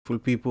beautiful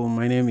people.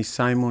 My name is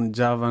Simon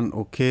Javan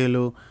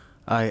Okelo.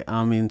 I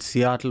am in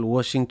Seattle,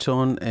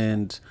 Washington,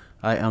 and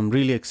I am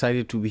really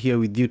excited to be here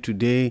with you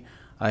today.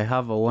 I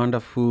have a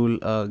wonderful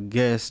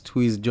guest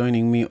who is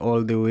joining me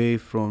all the way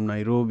from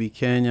Nairobi,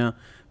 Kenya.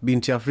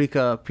 Binti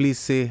Africa, please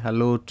say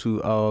hello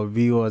to our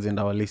viewers and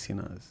our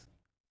listeners.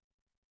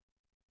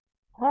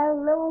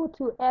 Hello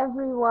to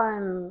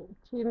everyone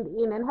tuned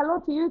in, and hello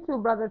to you too,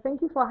 brother.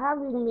 Thank you for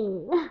having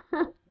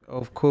me.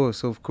 Of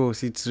course.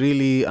 It's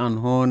really an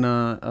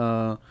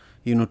honor,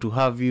 to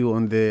have you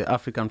on the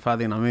African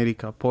Father in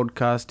America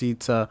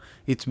podcast.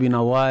 It's been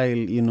a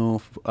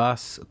while,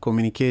 us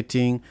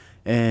communicating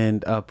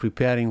and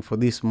preparing for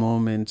this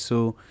moment.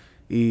 So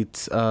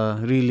it's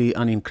really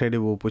an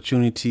incredible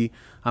opportunity.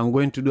 I'm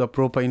going to do a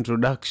proper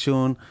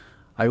introduction.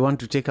 I want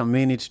to take a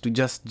minute to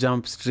just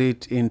jump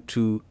straight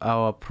into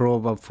our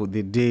proverb for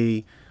the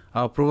day.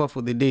 Our proverb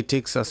for the day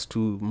takes us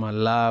to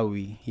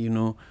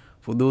Malawi.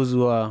 For those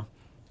who are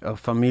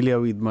familiar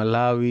with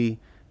Malawi,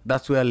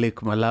 that's where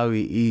Lake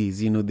Malawi is,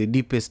 the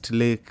deepest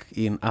lake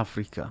in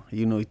Africa.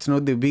 It's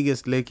not the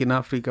biggest lake in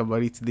Africa,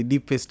 but it's the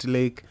deepest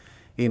lake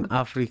in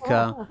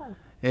Africa. Oh,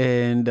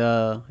 And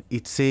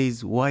it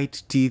says,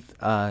 white teeth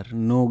are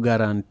no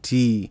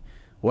guarantee.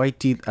 White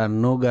teeth are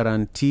no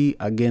guarantee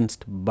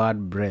against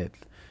bad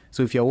breath.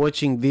 So if you're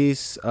watching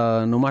this,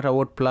 no matter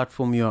what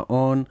platform you're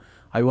on,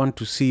 I want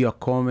to see your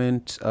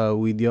comment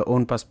with your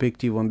own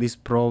perspective on this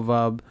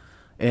proverb.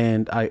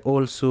 And I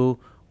also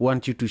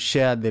want you to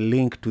share the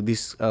link to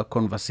this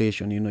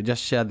conversation.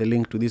 Just share the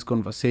link to this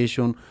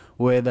conversation,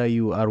 whether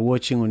you are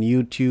watching on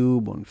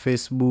YouTube, on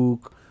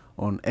Facebook,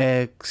 on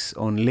X,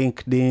 on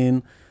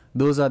LinkedIn.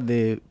 Those are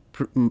the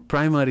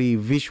primary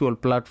visual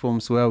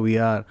platforms where we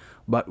are,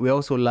 but we're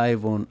also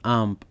live on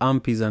AMP.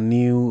 AMP is a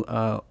new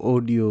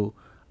audio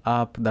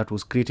app that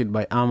was created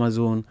by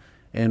Amazon,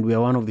 and we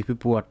are one of the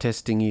people who are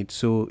testing it.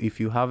 So if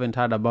you haven't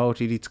heard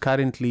about it, it's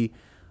currently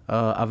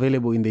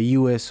available in the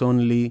US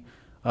only,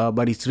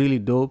 but it's really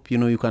dope.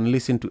 You can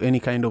listen to any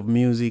kind of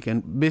music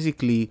and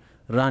basically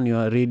run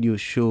your radio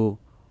show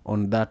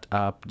on that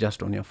app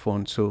just on your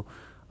phone. So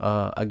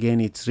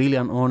again, it's really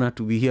an honor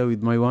to be here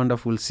with my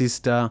wonderful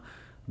sister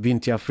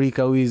Binti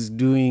Africa, who is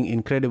doing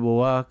incredible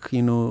work,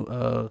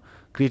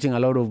 creating a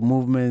lot of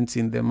movements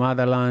in the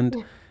motherland.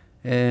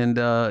 And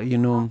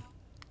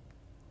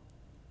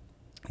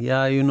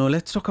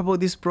let's talk about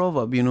this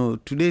proverb.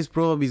 Today's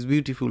proverb is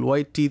beautiful.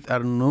 White teeth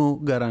are no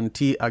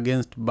guarantee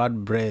against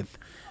bad breath.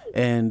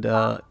 And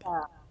go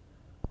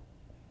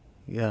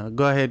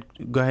ahead,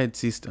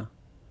 sister.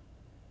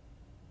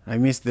 I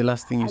missed the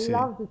last thing you I said.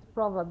 love this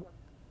proverb.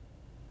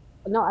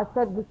 No, I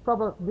said this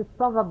proverb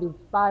is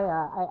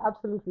fire. I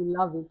absolutely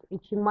love it.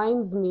 It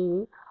reminds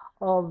me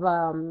of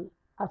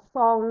a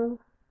song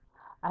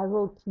I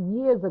wrote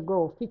years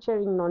ago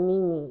featuring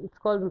Nonini. It's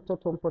called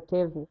Mtoto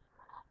Mpotevu.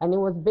 And it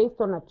was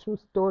based on a true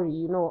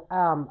story.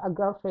 A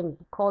girlfriend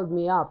called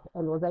me up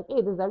and was like,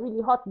 hey, there's a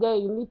really hot guy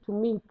you need to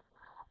meet.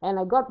 And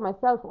I got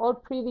myself all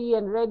pretty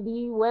and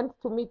ready, went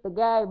to meet the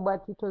guy,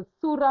 but it was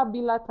Sura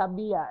Bila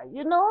Tabia.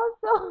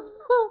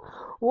 So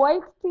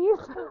white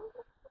teeth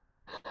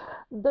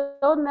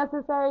don't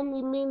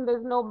necessarily mean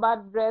there's no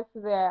bad breath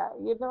there.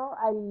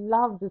 I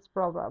love this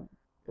proverb.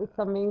 It's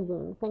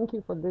amazing. Thank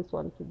you for this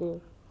one today.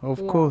 Of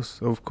Yeah.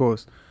 course, of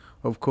course,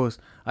 of course.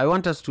 I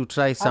want us to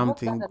try I hope that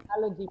something.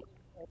 analogy.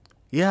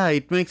 Yeah,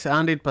 it makes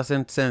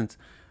 100% sense.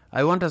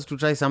 I want us to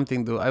try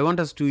something though. I want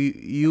us to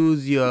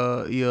use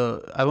your.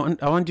 I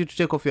want you to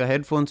take off your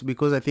headphones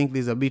because I think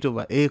there's a bit of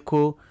an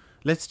echo.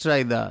 Let's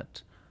try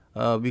that.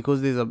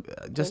 Because there's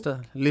Okay. just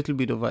a little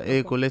bit of an Okay.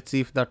 echo. Let's see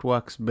if that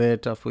works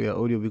better for your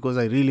audio because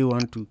I really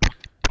want to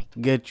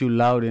get you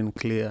loud and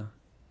clear.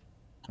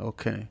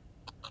 Okay.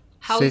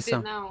 How Say is it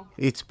some. now?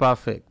 It's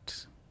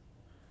perfect.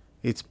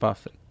 It's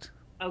perfect.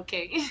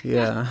 Okay.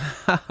 Yeah.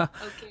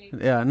 Okay.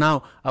 Yeah.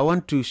 Now, I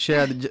want to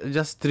share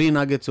just 3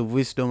 nuggets of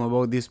wisdom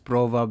about this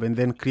proverb and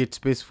then create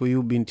space for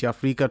you, Binti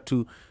Africa,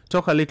 to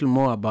talk a little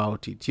more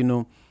about it.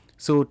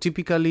 So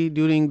typically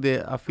during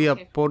the AFIA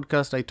Okay.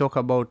 podcast, I talk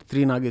about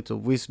 3 nuggets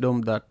of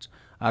wisdom that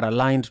are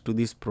aligned to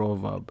this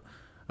proverb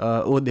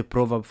or the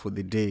proverb for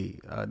the day.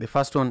 The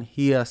first one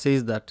here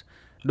says that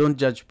don't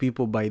judge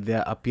people by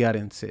their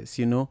appearances.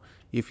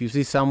 If you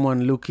see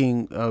someone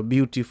looking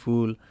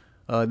beautiful,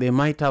 they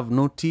might have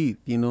no teeth.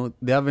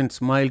 They haven't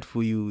smiled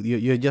for you.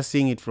 You're just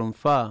seeing it from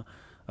far,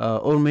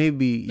 or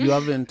maybe you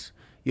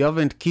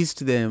haven't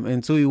kissed them,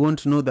 and so you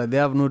won't know that they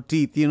have no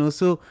teeth.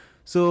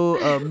 So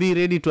be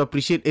ready to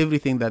appreciate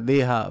everything that they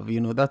have.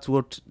 That's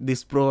what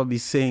this proverb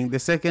is saying. The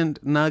second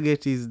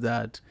nugget is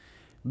that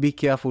be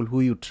careful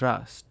who you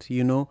trust.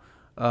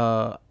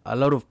 A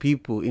lot of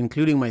people,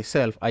 including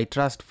myself, I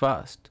trust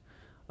first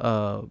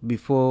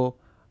before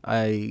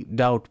I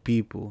doubt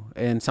people.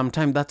 And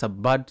sometimes that's a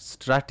bad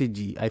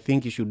strategy. I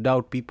think you should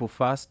doubt people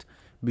first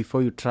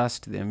before you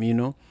trust them.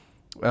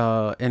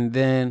 And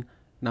then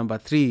number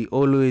 3,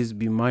 always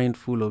be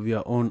mindful of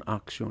your own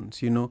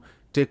actions.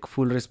 Take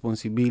full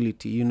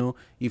responsibility.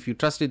 If you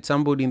trusted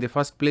somebody in the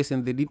first place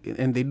and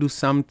they do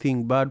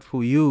something bad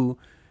for you,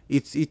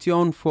 it's your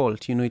own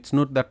fault. It's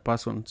not that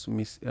person's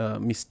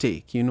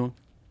mistake.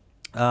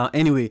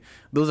 Anyway,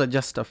 those are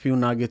just a few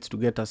nuggets to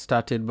get us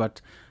started.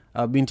 But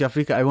Binti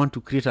Africa, I want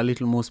to create a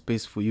little more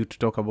space for you to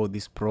talk about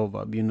this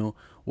proverb.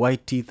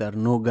 White teeth are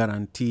no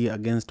guarantee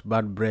against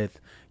bad breath.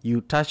 You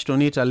touched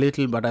on it a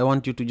little, but I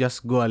want you to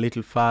just go a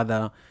little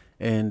further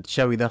and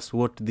share with us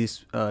what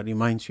this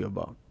reminds you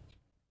about.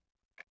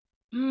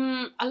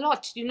 A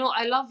lot.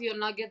 I love your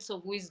nuggets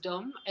of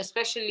wisdom,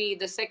 especially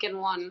the second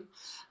one,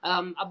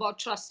 about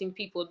trusting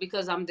people,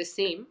 because I'm the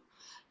same.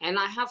 And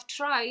I have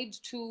tried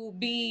to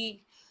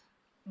be,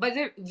 but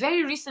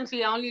very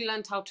recently, I only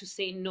learned how to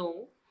say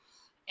no.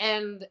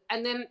 And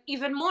then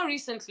even more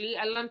recently,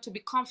 I learned to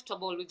be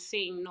comfortable with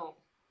saying no.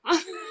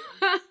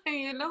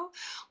 you know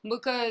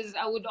because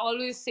I would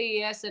always say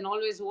yes and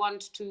always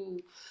want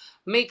to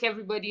make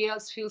everybody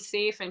else feel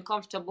safe and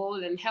comfortable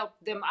and help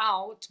them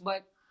out,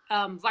 but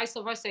vice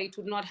versa, it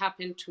would not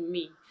happen to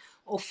me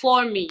or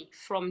for me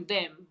from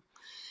them.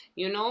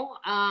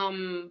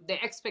 The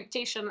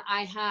expectation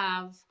I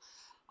have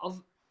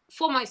of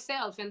for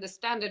myself and the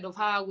standard of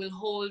how I will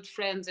hold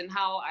friends and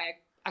how I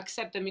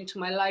accept them into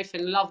my life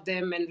and love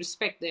them and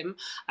respect them,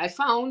 I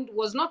found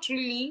was not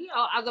really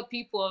how other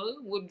people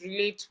would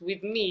relate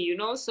with me.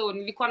 So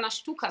nilikuwa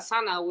nashtuka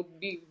sana, I would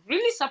be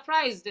really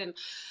surprised and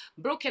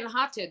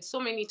brokenhearted so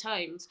many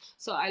times.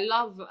 So I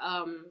love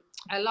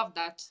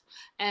that.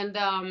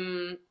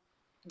 And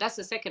that's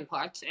the second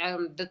part.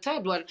 The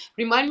third one,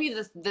 remind me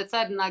the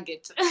third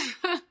nugget.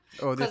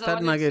 Oh, the Because I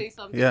third wanted to nugget. say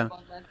something Yeah.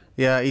 about that.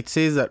 Yeah, it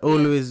says that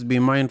always be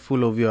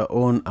mindful of your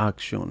own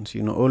actions.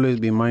 Always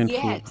be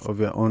mindful Yes.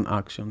 of your own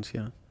actions.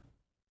 Yeah.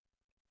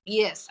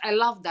 Yes, I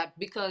love that,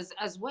 because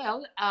as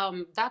well,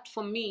 that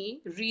for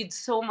me reads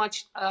so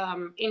much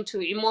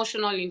into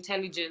emotional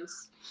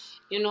intelligence.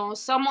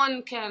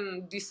 Someone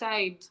can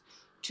decide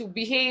to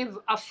behave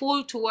a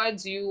fool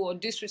towards you or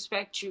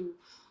disrespect you,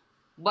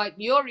 but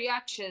your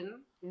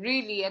reaction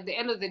really at the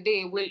end of the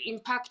day will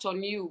impact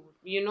on you.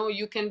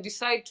 You can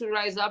decide to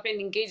rise up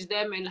and engage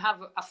them and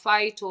have a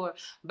fight or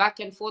back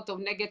and forth of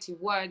negative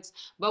words,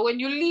 but when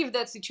you leave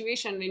that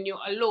situation and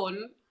you're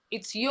alone,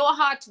 it's your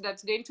heart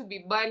that's going to be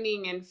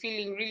burning and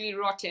feeling really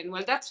rotten.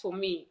 Well, that's for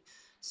me.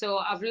 So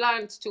I've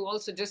learned to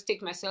also just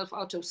take myself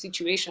out of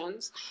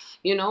situations,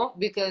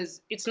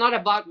 because it's not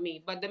about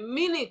me. But the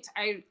minute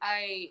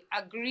I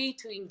agree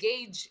to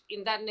engage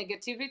in that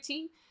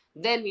negativity,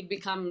 then it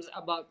becomes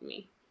about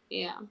me.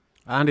 Yeah.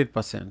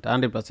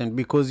 100%,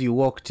 because you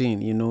walked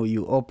in.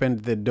 You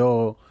opened the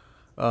door.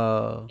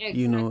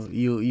 Exactly.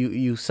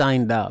 You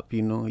signed up.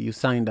 You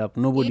signed up.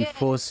 Nobody Yes.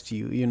 forced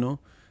you.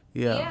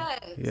 Yeah, Yes.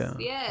 yeah,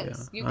 yeah.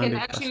 Yes. You can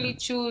actually 100%.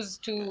 choose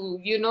to,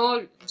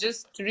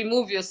 just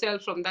remove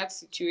yourself from that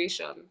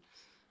situation.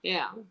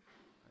 Yeah.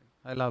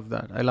 I love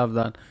that. I love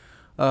that.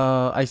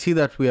 I see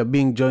that we are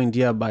being joined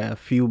here by a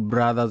few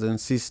brothers and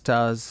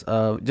sisters.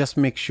 Just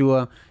make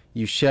sure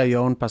you share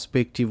your own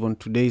perspective on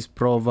today's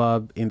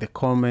proverb in the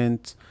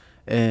comments,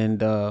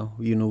 and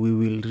we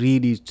will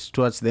read it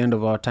towards the end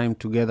of our time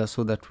together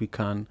so that we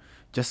can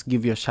just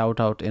give you a shout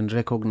out and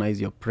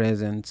recognize your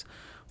presence.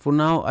 For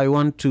now, I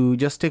want to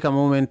just take a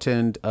moment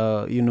and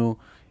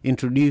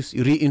reintroduce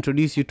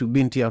you to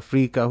Binti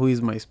Africa, who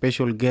is my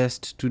special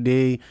guest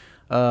today.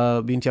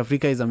 Binti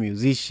Africa is a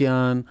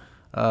musician,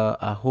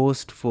 a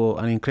host for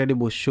an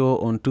incredible show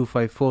on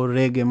 254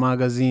 Reggae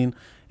Magazine,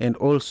 and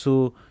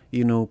also,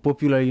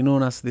 popularly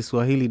known as the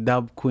Swahili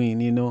Dub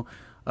Queen.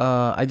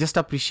 I just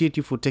appreciate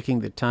you for taking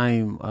the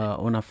time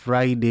on a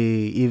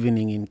Friday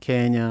evening in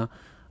Kenya.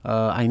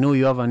 I know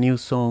you have a new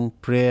song,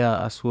 Prayer,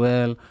 as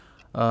well.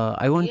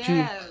 I want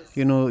Yes.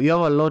 you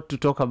have a lot to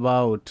talk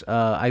about.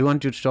 I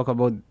want you to talk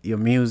about your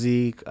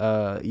music.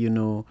 I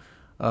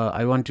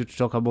want you to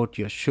talk about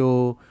your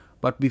show.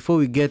 But before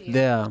we get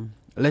there,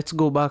 let's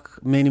go back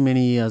many,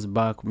 many years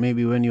back,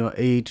 maybe when you're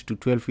 8 to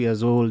 12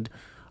 years old,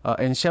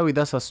 and share with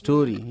us a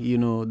story,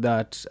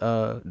 that,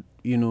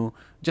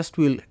 just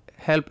will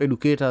help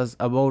educate us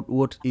about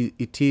what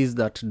it is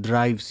that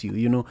drives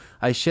you.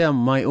 I share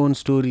my own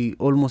story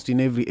almost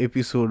in every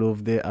episode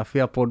of the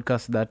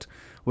AFIAPodcast, that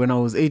when I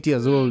was 8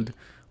 years old,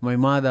 my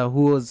mother,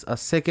 who was a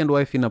second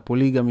wife in a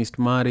polygamist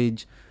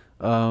marriage,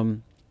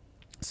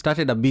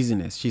 started a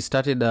business. She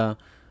started a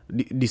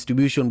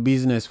distribution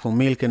business for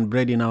milk and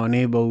bread in our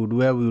neighborhood,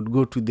 where we would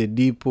go to the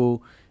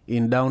depot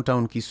in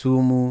downtown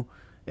Kisumu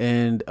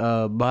and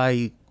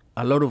buy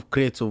a lot of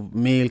crates of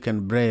milk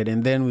and bread,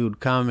 and then we would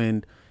come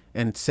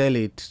and sell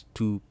it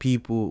to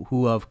people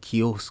who have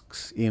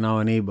kiosks in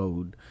our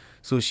neighborhood.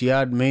 So she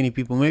had many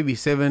people, maybe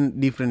 7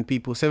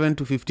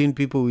 to 15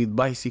 people with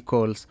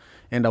bicycles,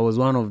 and I was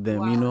one of them.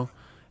 Wow.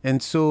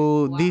 And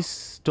so Wow.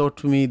 this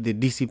taught me the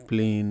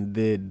discipline,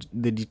 the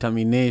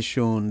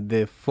determination,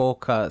 the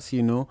focus,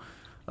 and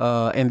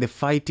the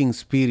fighting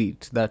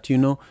spirit that,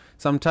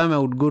 sometime I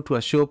would go to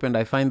a shop and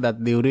I find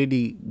that they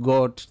already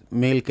got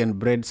milk and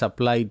bread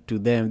supplied to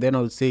them. Then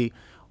I would say,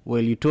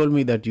 well, you told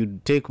me that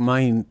you'd take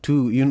mine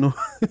too,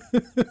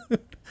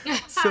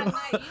 So,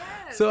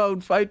 Yes, so I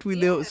would fight with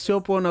the yes,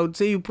 shop owner. I would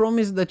say, "You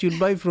promised that you'd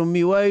buy from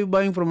me. Why are you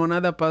buying from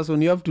another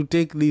person? You have to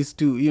take this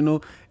too, you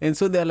know." And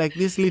so they're like,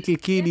 "This little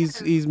kid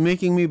yes. is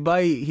making me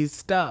buy his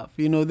stuff,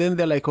 you know." Then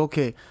they're like,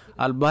 "Okay,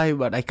 I'll buy,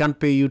 but I can't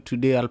pay you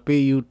today. I'll pay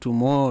you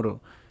tomorrow."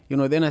 You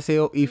know. Then I say,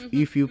 "Oh,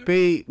 if you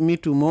pay me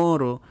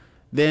tomorrow,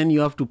 then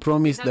you have to It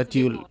promise has to that be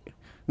you'll." more.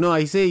 No,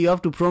 I say you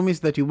have to promise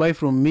that you buy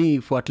from me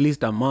for at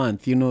least a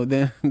month, you know.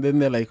 Then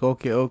they're like,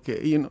 "Okay,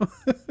 okay," you know.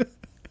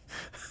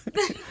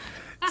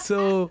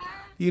 So,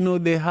 you know,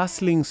 the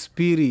hustling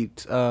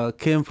spirit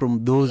came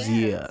from those Yes,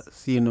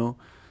 years, you know.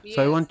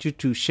 So I yes. want you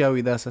to share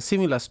with us a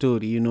similar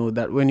story, you know,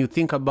 that when you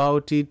think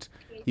about it,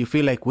 you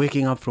feel like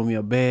waking up from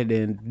your bed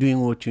and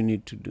doing what you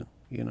need to do,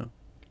 you know.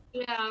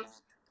 Yeah.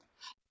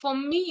 For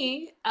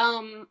me,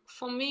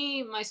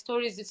 my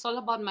stories, it's all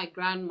about my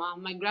grandma,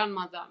 my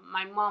grandmother,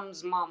 my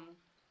mom's mom,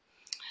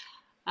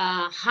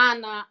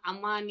 Hannah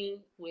Amani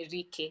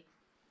Werike.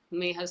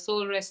 May her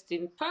soul rest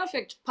in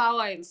perfect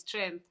power and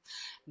strength.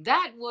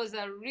 That was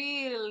a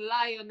real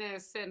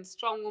lioness and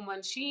strong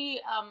woman.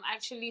 She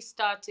actually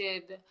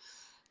started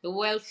the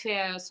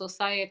Welfare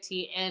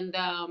Society and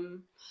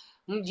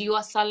Mji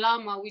wa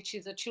Salama, which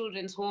is a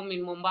children's home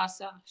in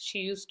Mombasa. She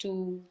used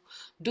to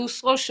do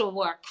social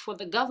work for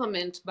the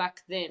government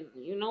back then,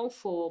 you know,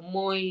 for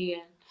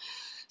Moi.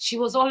 She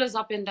was always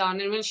up and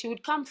down. And when she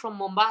would come from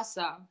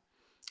Mombasa,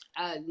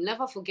 I'll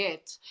never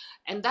forget.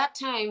 And that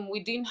time we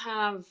didn't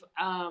have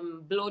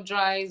blow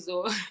dries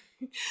or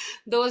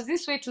there was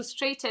this way to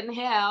straighten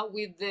hair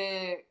with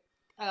the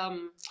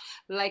um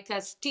like a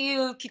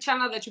steel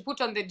kichana that you put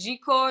on the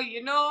jiko,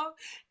 you know,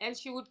 and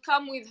she would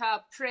come with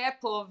her prep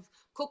of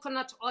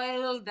coconut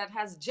oil that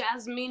has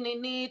jasmine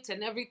in it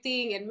and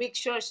everything and make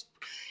sure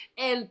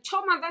and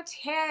choma that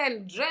hair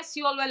and dress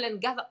you all well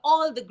and gather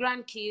all the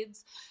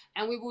grandkids,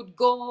 and we would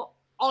go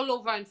all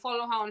over and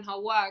follow her on her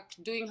work,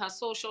 doing her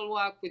social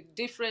work with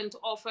different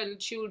orphan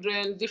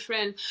children,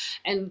 different,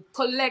 and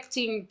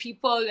collecting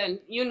people and,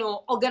 you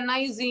know,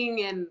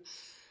 organizing and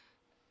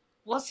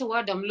what's the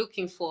word I'm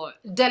looking for?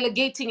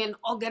 Delegating and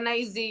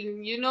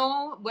organizing, you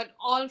know, but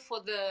all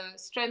for the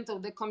strength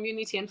of the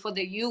community and for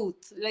the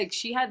youth. Like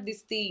she had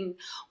this thing,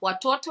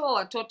 watoto,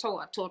 watoto,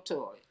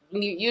 watoto.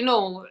 You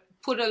know,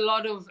 put a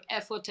lot of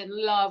effort and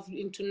love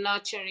into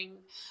nurturing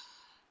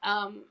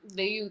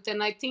the youth.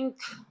 And I think,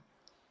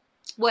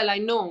 well, I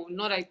know,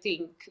 not I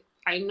think,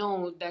 I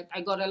know that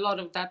I got a lot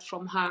of that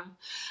from her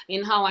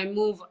in how I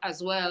move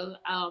as well.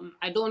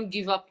 I don't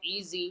give up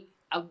easy.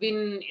 I've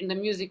been in the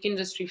music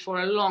industry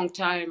for a long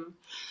time.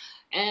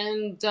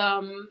 And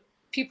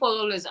people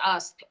always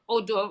ask,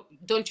 oh,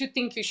 don't you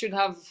think you should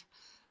have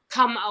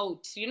come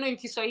out? You know, in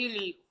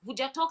Kiswahili,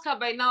 hujatoka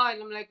by now.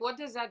 And I'm like, what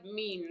does that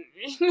mean?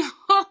 You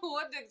know,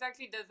 what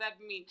exactly does that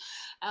mean?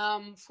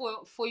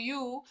 For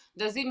you,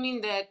 does it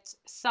mean that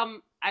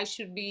I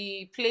should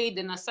be played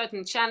in a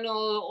certain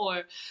channel,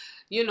 or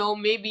you know,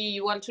 maybe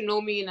you want to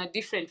know me in a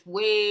different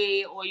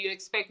way, or you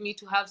expect me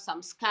to have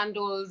some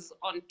scandals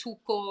on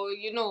Tuko,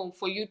 you know,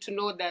 for you to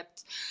know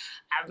that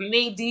I've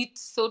made it,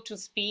 so to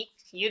speak.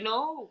 You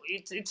know,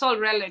 it's all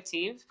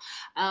relative.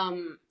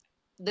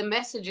 The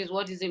message is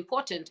what is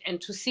important, and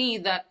to see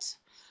that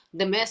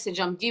the message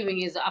I'm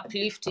giving is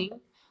uplifting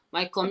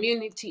my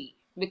community,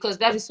 because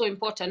that is so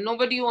important.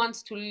 Nobody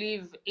wants to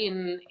live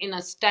in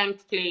a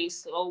stank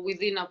place or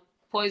within a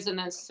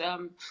poisonous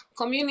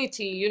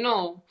community, you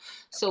know.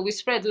 So we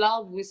spread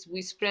love,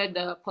 we spread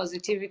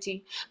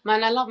positivity.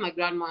 Man, I love my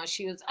grandma.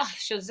 She was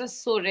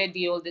just so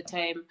ready all the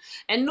time,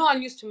 and no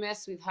one used to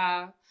mess with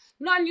her.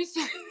 No one used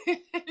to.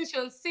 She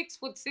was 6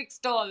 foot 6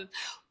 tall,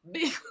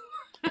 big.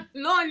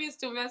 No one used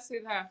to mess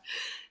with her,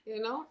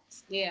 you know.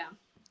 Yeah.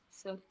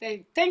 So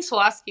thanks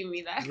for asking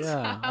me that.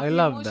 Yeah, I I'm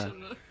love that.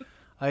 emotional.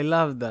 I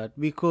love that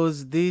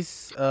because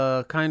these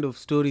kind of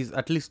stories,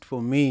 at least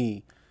for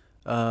me,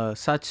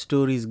 such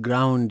stories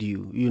ground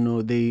you. You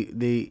know,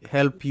 they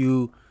help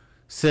you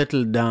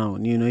settle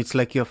down. You know, it's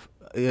like you're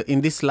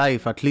in this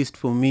life. At least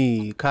for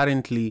me,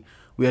 currently,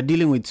 we are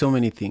dealing with so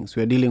many things.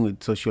 We are dealing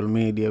with social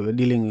media. We are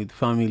dealing with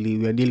family.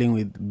 We are dealing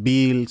with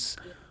bills.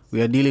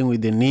 We are dealing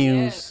with the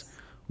news. Yes.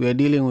 We are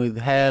dealing with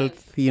Yes.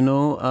 health. You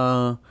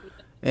know.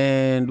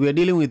 And we are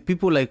dealing with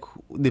people like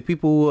the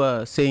people who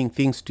are saying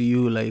things to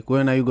you like,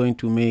 when are you going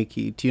to make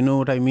it, you know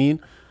what I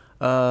mean?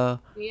 But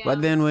Yeah.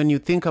 then when you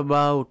think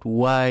about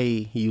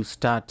why you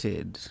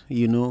started,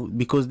 you know,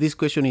 because this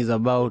question is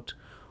about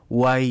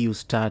why you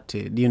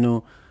started, you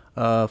know.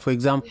 For Yeah.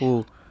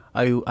 example,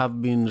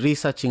 have been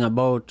researching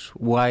about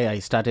why I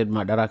started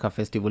Madaraka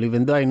Festival.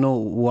 Even though I know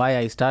why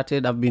I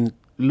started, I've been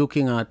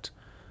looking at,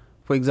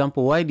 for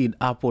example, why did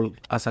Apple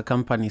as a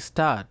company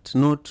start?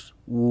 Not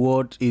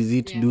what is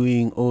it Yeah.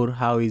 doing or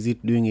how is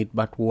it doing it,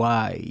 but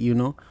why, you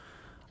know?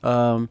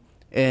 Um,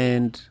 Yeah.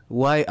 and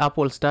why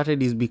Apple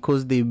started is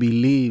because they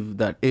believe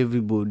that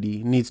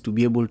everybody needs to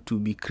be able to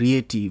be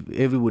creative.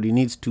 Everybody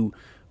needs to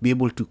be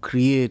able to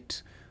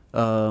create,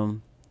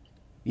 um,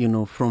 you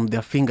know, from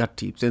their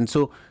fingertips. And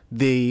so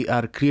they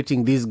are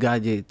creating these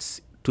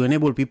gadgets to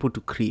enable people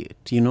to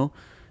create, you know.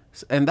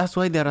 And that's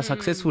why they're a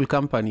successful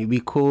company,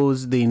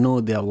 because they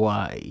know their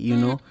why,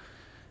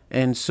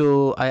 And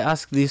so I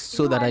ask this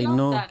so that I I love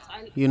know, that.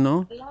 you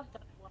know, I love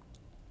that one.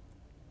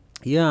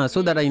 yeah,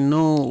 so that I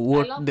know I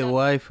what love the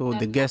wife or the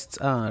that one. guests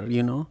are.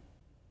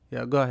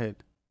 Yeah, go ahead.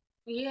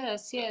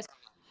 Yes, yes.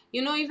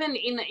 Even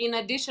in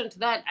addition to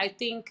that, I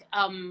think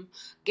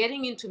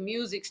getting into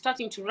music,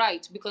 starting to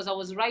write, because I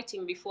was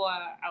writing before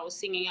I was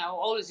singing. I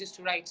always used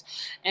to write,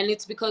 and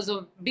it's because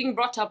of being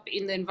brought up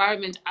in the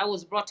environment I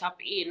was brought up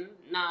in.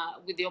 Now,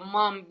 with your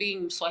mom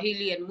being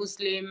Swahili and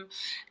Muslim,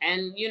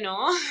 and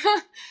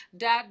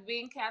dad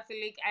being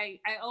Catholic, I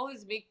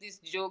always make this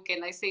joke,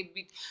 and I say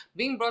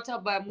being brought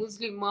up by a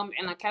Muslim mom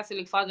and a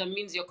Catholic father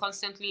means you're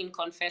constantly in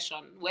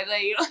confession, whether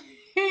you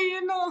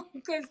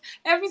because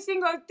every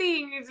single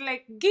thing is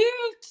like guilt.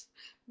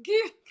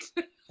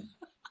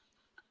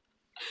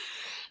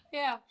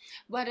 Yeah,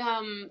 but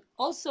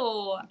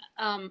also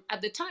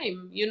at the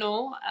time,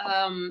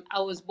 I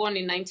was born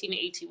in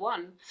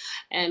 1981,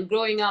 and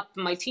growing up,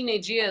 my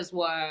teenage years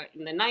were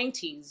in the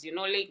 90s,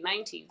 late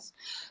 90s.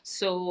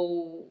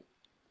 So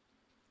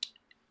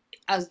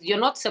as you're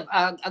not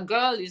a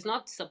girl is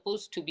not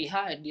supposed to be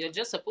heard, you're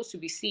just supposed to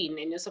be seen,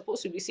 and you're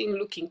supposed to be seen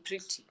looking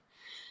pretty,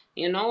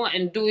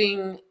 and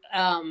doing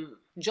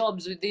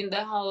jobs within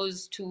the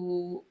house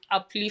to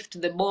uplift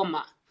the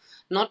bomber,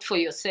 not for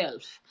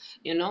yourself,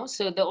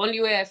 So the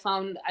only way I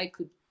found I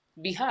could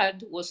be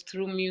heard was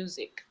through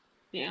music.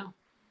 Yeah.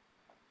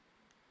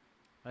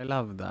 I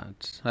love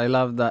that. I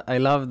love that. I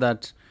love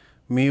that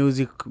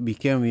music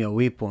became your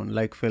weapon,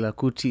 like Fela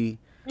Kuti.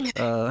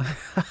 Uh,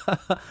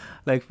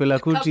 like Fela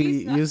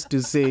Kuti Kabisa. used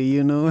to say,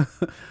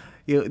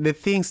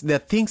 the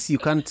things you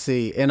can't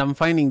say, and I'm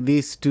finding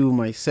this too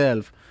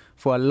myself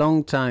for a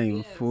long time,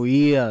 Yes. for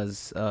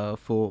years,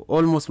 for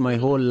almost my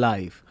whole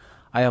life.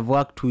 I have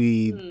worked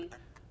with,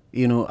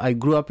 I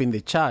grew up in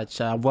the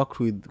church. I have worked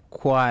with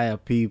choir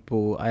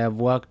people. I have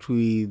worked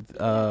with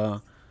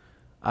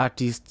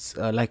artists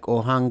like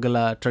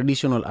Ohangla,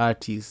 traditional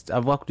artists.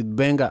 I've worked with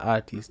Benga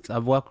artists.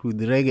 I've worked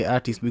with reggae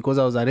artists because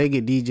I was a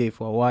reggae DJ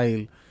for a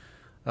while.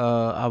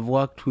 I've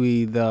worked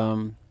with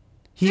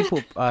hip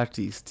hop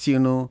artists.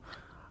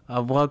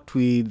 I've worked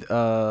with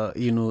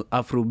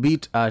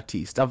Afrobeat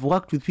artists. I've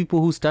worked with people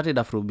who started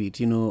Afrobeat.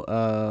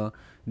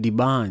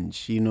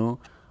 D'banj.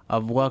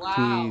 I've worked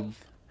Wow. with,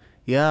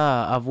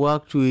 yeah, I've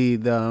worked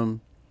with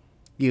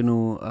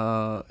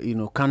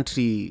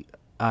country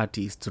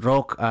artists,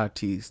 rock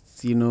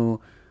artists. Wow.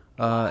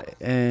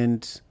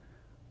 And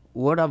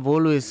what I've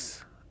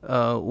always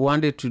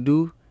wanted to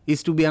do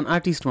is to be an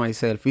artist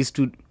myself, is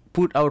to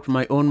put out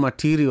my own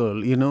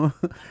material.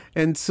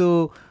 And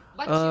so,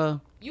 But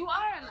you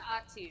are an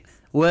artist.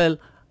 well,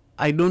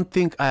 I don't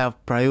think I have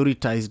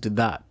prioritized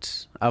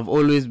that. I've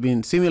always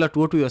been similar to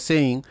what we were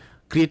saying,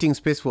 creating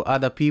space for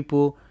other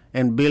people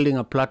and building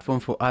a platform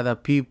for other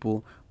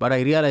people. But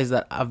I realized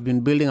that I've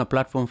been building a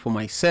platform for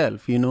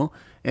myself.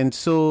 And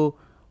so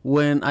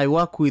when I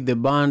work with the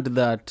band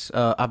that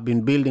I've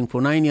been building for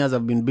 9 years,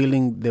 I've been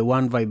building the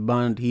One Vibe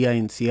band here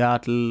in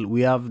Seattle.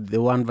 We have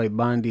the One Vibe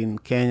band in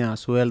Kenya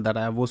as well that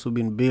I have also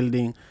been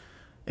building.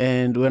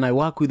 And when I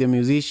work with the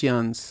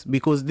musicians,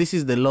 because this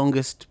is the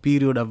longest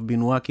period I've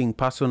been working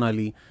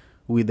personally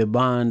with the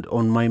band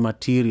on my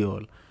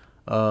material,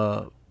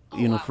 uh,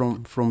 Oh, wow.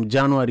 from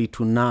January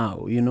to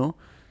now.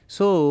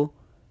 So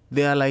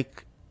they are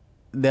like,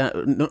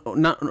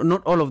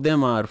 not all of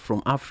them are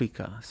from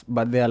Africa,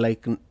 but they are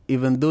like,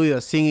 even though you're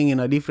singing in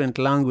a different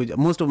language,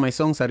 most of my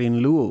songs are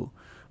in Luo,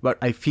 but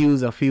I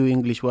fuse a few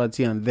English words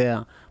here and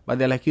there. But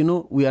they're like,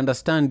 we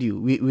understand you.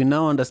 We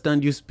now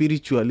understand you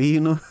spiritually.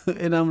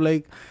 And I'm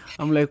like,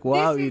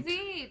 wow, This is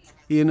it.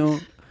 you know,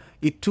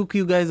 it took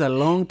you guys a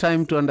long time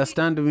This to is it.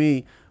 understand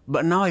me,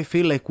 but now I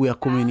feel like we are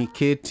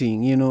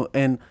communicating,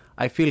 and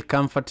I feel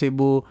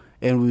comfortable,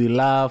 and we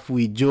laugh,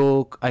 we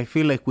joke. I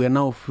feel like we are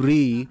now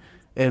free,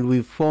 and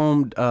we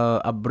formed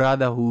a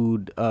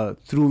brotherhood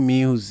through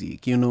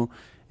music, and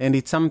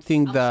it's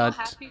something I'm so that,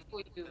 happy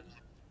for you.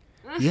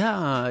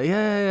 yeah, yeah,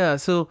 yeah, yeah.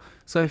 So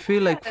I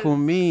feel like for Yes.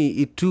 me,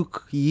 it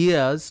took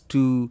years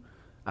to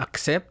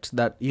accept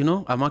that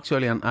I'm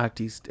actually an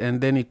artist,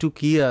 and then it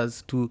took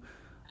years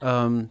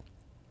um,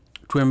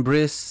 to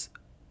embrace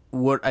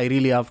what I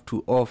really have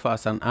to offer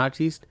as an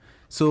artist.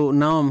 So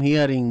now I'm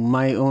hearing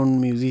my own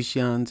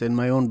musicians and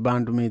my own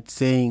bandmates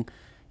saying,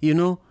 you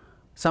know,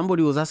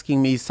 somebody was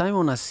asking me, is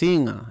Simon a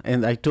singer?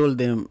 And I told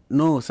them,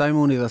 no,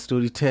 Simon is a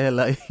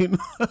storyteller.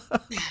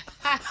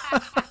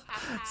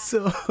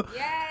 So,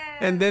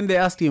 and Yes. then they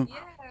asked him, Yes.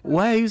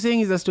 why are you saying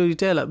he's a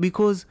storyteller?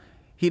 Because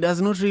he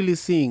does not really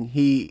sing.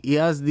 He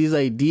has these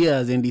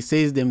ideas and he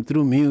says them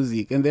through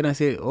music. And then I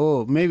say,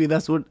 oh, maybe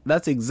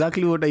that's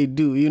exactly what I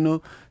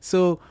do.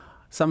 So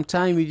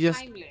sometimes That you is just,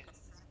 timeless.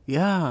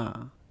 yeah,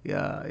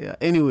 yeah, yeah.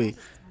 Anyway, That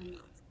is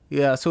timeless.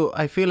 yeah. So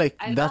I feel like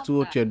I that's love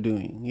what that. you're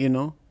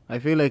doing. I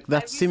feel like I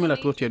that's similar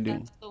to resonate what you're with that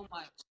doing. so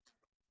much.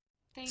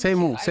 Say Thank you.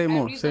 more, I, say I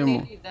more, say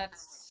more. resonate with that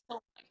so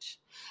much.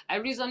 I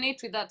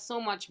resonate with that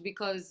so much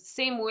because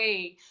same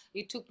way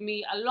it took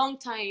me a long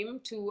time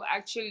to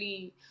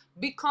actually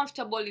be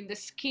comfortable in the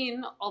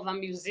skin of a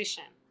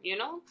musician, you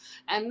know.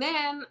 And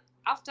then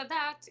after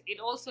that, it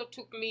also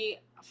took me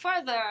a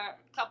further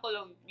couple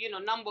of,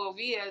 number of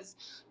years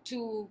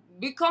to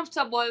be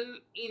comfortable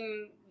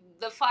in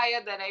the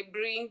fire that I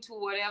bring to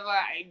whatever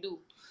I do,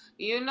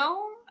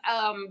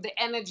 the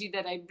energy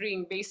that I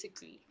bring,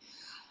 basically.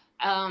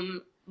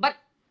 But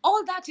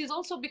all that is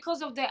also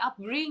because of the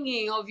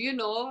upbringing of,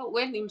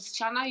 when in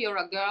China you're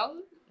a girl,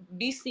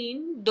 be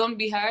seen, don't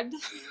be heard.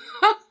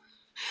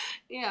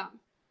 Yeah,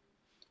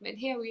 but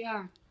here we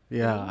are.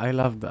 Yeah, I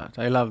love that.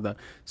 I love that.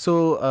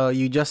 So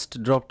you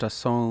just dropped a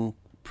song,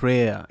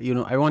 Prayer.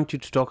 I want you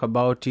to talk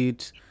about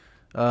it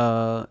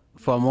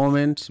for a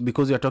moment,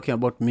 because you're talking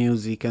about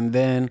music, and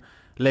then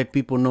let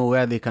people know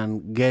where they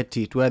can get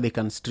it, where they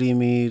can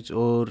stream it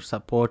or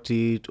support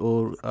it,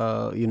 or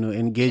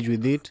engage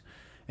with it.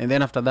 And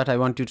then after that, I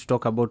want you to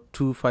talk about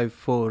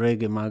 254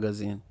 Reggae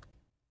Magazine.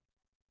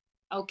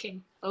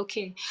 Okay.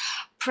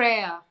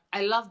 Prayer.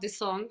 I love this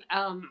song.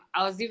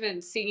 I was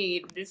even singing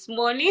it this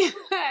morning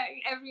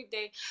every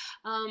day.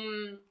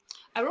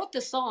 I wrote the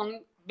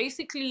song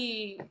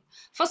basically.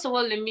 First of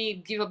all, let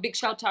me give a big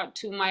shout out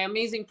to my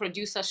amazing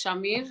producer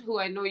Shamir, who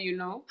I know you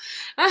know.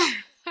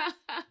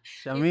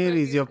 He Shamir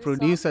is your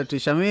produced this song. producer too.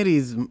 Shamir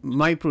is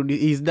my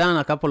producer. He's done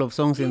a couple of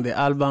songs in the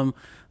album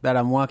that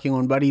I'm working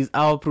on, but he's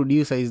our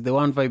producer. He's the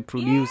One Vibe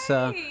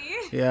producer.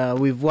 Yay! Yeah,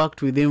 we've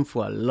worked with him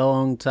for a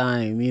long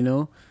time.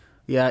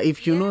 Yeah,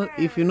 if you know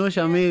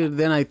Shamir,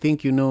 then I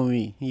think you know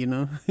me.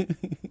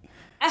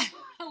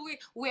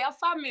 We are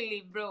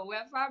family, bro.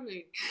 We're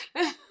family.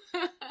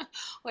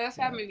 We're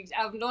family.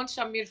 I've known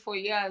Shamir for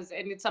years,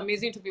 and it's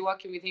amazing to be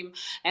working with him.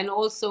 And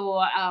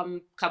also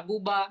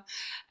Kabuba,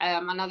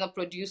 another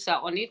producer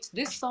on it.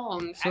 This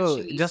song So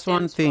actually just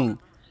one stems thing.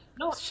 from.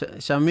 No,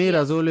 Shamir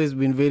has yes. always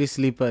been very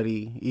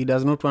slippery. He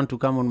does not want to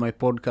come on my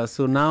podcast.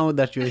 So now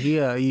that you're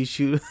here, you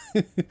should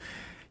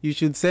you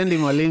should send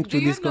him a link Do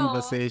to this you know?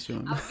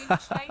 conversation.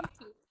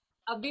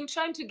 I've been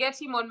trying to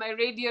get him on my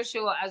radio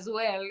show as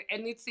well,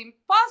 and it's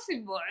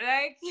impossible.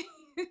 Like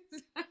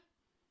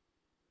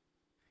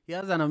He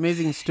has an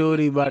amazing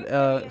story, it's but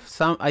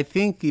literally. I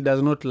think he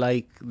does not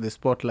like the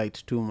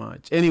spotlight too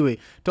much. Anyway,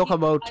 talk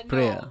about I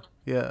prayer. know.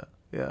 Yeah,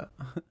 yeah.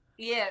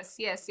 Yes.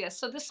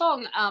 So the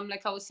song,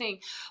 like I was saying,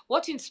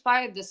 what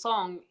inspired the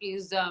song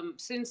is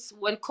since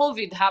when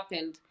COVID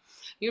happened.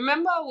 You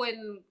remember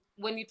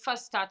when it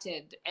first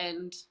started,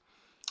 and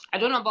I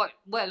don't know about,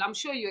 well, I'm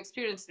sure you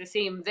experienced the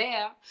same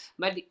there,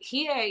 but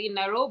here in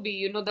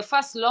Nairobi, the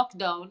first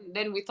lockdown,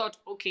 then we thought,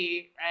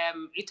 okay,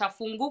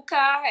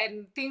 itafunguka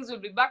and things will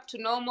be back to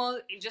normal.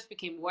 It just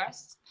became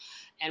worse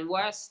and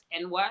worse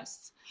and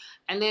worse.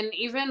 And then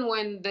even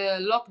when the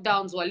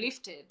lockdowns were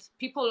lifted,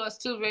 people were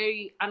still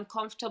very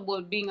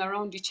uncomfortable being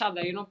around each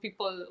other.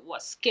 People were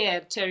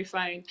scared,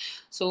 terrified.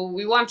 So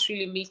we weren't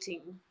really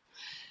meeting.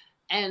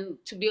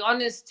 And to be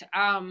honest,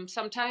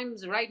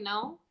 sometimes right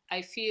now,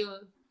 I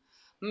feel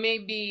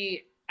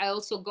maybe I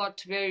also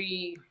got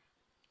very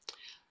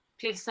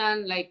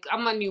pleasant, like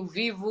I'm a new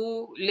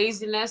vivu,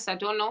 laziness, I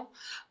don't know,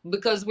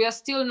 because we are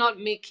still not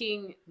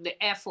making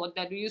the effort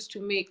that we used to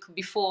make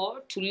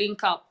before to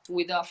link up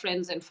with our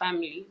friends and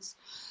families.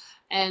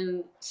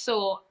 And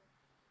so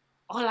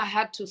all I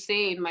had to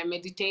say in my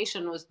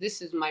meditation was,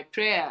 this is my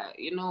prayer,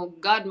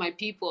 guard my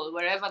people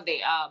wherever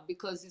they are,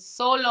 because it's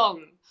so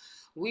long.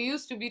 We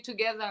used to be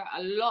together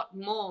a lot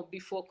more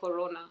before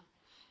Corona.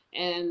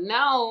 And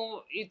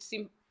now it's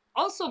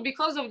also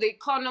because of the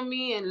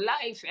economy and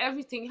life,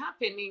 everything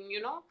happening,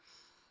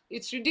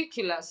 it's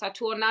ridiculous.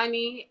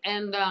 Atuonani,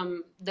 and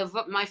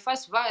my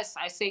first verse,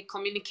 I say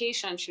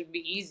communication should be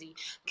easy.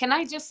 Can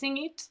I just sing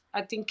it?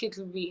 I think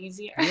it'll be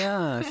easier.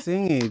 Yeah,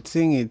 sing it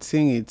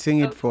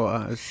Okay. for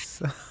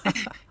us.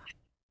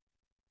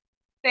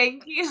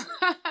 Thank you.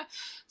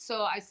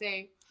 So I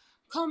say,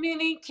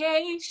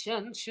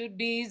 communication should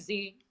be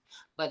easy,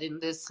 but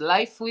in this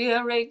life we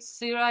are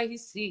raisi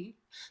rahisi.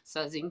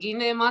 Saa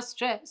zingine ma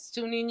stress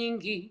tu ni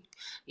nyingi,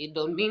 it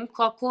don't mean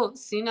kwako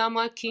sina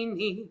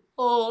makini.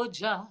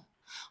 Oja,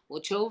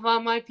 watch over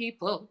my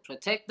people,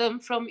 protect them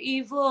from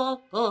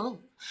evil.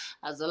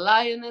 As a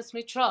lioness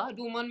me trod,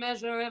 woman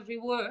measure every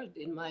word.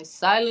 In my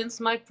silence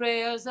my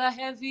prayers are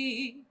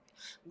heavy.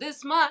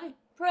 This my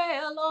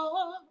prayer,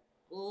 Lord.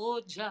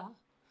 Oja,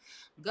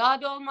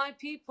 God, all my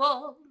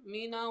people,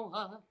 me now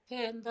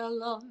wapenda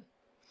Lord.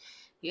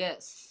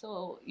 Yes,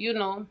 so,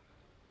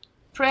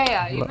 prayer,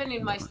 I love even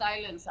in my that.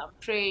 silence, I'm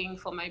praying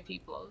for my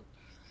people.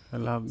 I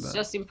love It's that.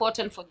 just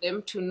important for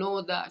them to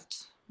know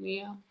that.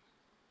 Yeah.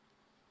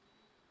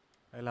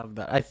 I love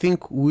that. I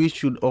think we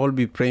should all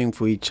be praying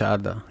for each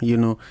other.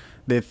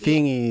 The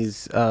thing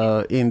is,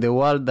 in the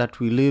world that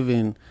we live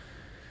in,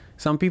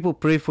 some people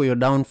pray for your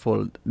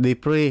downfall. They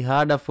pray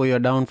harder for your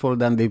downfall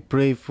than they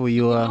pray for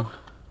You your know,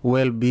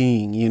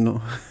 well-being.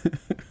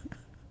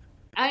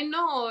 I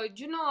know,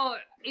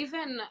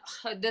 even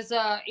there's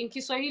in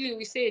Kiswahili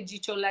we say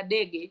jicho la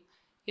dege.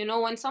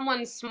 When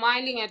someone's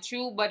smiling at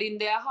you, but in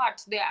their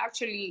heart, they're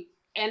actually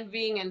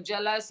envying and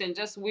jealous and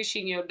just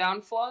wishing your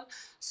downfall.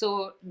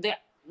 So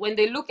when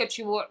they look at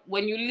you,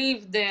 when you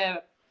leave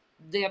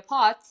their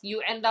path,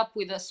 you end up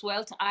with a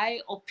swelt eye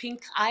or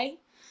pink eye,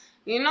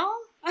 you know.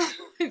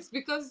 It's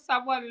because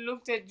someone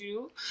looked at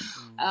you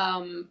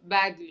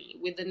badly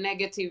with a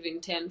negative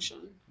intention.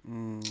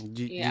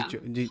 Yeah,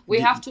 we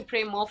have to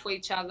pray more for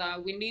each other.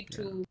 We need yeah.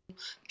 to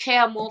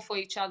care more for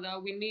each other.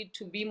 We need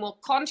to be more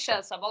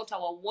conscious about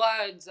our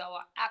words,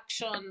 our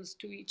actions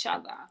to each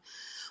other.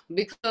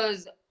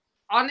 Because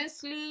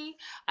honestly,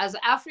 as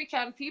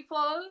African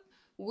people,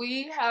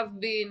 we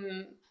have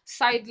been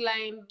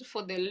sidelined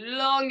for the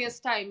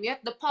longest time,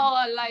 yet the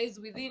power lies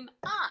within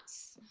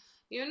us.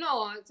 You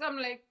know, so I'm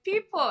like,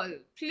 people,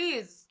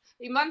 please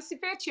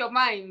emancipate your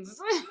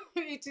minds.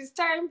 It is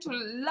time to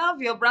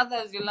love your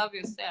brothers, you love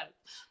yourself.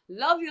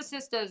 Love your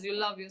sisters, you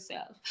love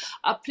yourself.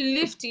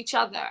 Uplift each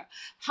other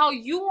how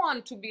you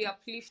want to be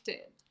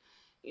uplifted,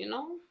 you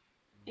know?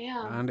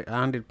 Yeah.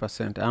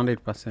 100%,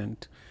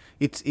 100%.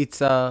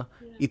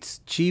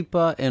 It's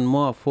cheaper and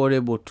more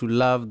affordable to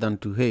love than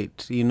to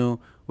hate. You know,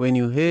 when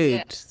you hate,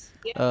 Yes.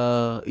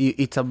 Yeah.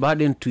 it's a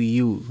burden to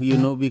you. You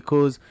know,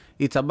 because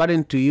it's a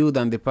burden to you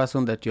than the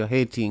person that you're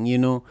hating. You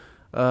know,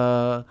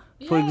 for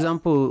Yes.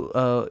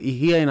 example,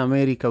 here in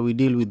America we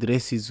deal with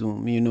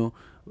racism. You know,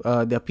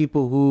 there are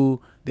people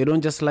who they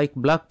don't just like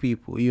black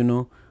people. You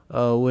know,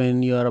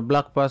 when you are a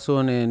black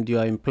person and you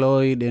are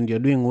employed and you're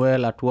doing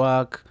well at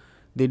work,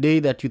 the day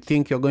that you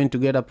think you're going to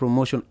get a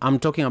promotion, I'm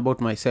talking about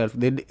myself.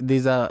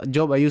 There's a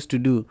job I used to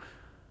do.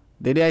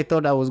 The day I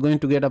thought I was going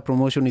to get a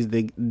promotion is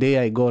the day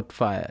I got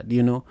fired,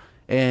 you know.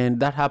 And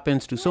that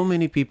happens to so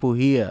many people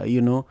here,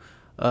 you know.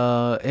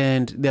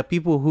 And there are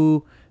people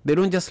who, they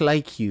don't just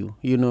like you,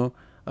 you know.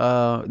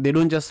 They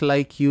don't just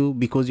like you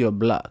because you're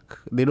black.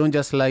 They don't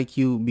just like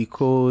you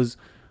because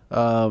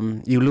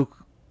you look,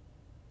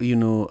 you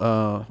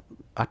know,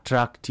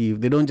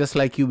 attractive. They don't just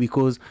like you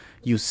because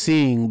you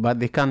sing, but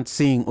they can't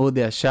sing, or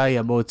they're shy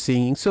about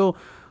singing. So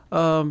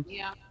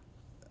Yeah.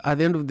 at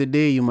the end of the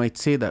day, you might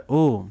say that,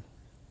 oh,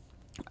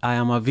 I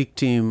am a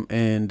victim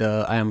and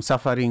I am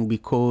suffering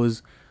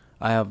because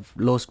I have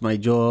lost my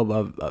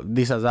job.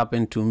 This has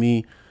happened to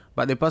me.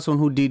 But the person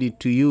who did it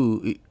to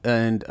you,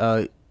 and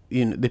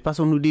you know, the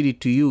person who did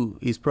it to you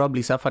is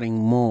probably suffering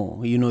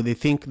more. You know, they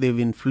think they've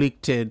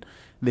inflicted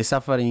the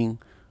suffering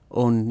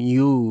on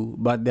you,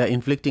 but they're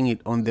inflicting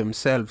it on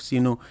themselves.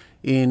 You know,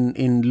 in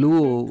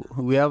Luo,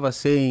 we have a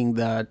saying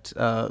that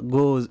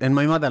goes, and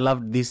my mother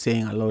loved this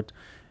saying a lot.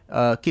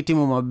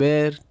 Kitimo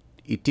maber,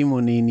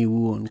 itimo nini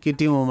wuon.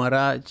 Kitimo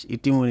marach,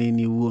 itimo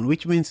nini wuon.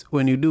 Which means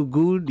when you do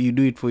good, you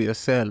do it for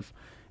yourself,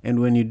 and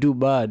when you do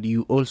bad,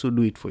 you also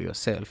do it for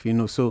yourself. You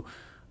know, so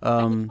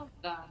I love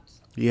that.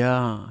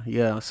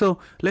 yeah. So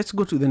let's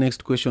go to the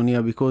next question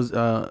here, because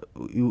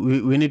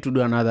we need to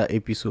do another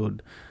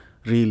episode,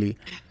 really.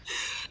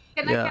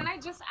 Can Yeah, I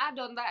just add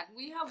on that?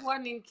 We have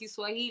one in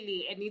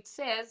Kiswahili and it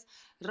says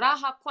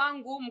raha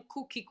kwangu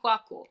mkuki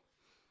kwako.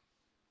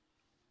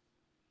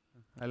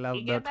 I You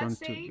love get that that one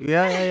too. saying?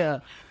 Yeah.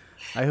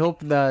 I hope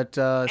that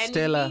And it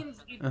Stella.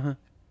 means Uh-huh.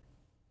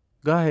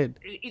 Go ahead.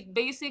 it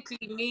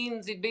basically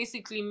means the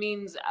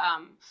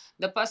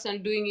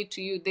person doing it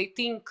to you, they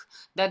think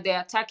that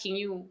they're attacking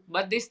you,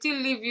 but they still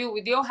leave you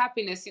with your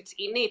happiness. It's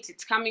innate,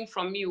 it's coming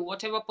from you,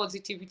 whatever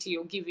positivity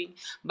you're giving,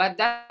 but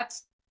that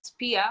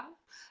spear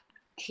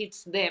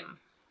hits them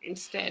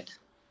instead.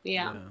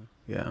 Yeah.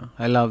 Yeah.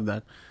 I love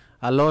that.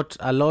 A lot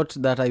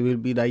that I will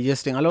be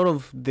digesting. A lot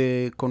of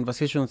the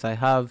conversations I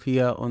have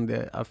here on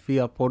the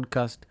AFIA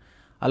podcast,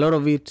 a lot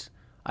of it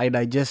I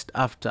digest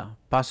after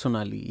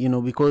personally, you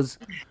know, because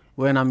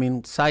when I'm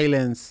in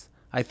silence,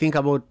 I think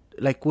about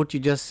like what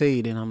you just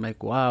said, and I'm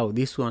like, wow,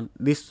 this will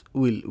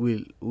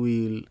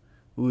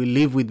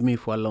live with me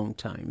for a long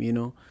time, you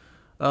know.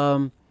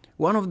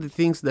 One of the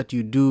things that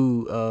you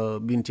do,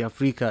 Binti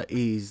Africa,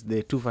 is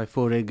the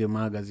 254 Reggae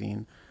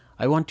magazine.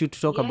 I want you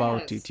to talk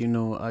about it, Yes. you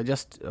know,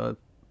 just,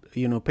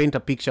 you know, paint a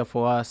picture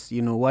for us,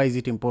 you know, why is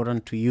it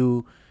important to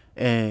you,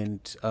 and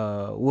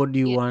what do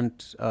you Yeah.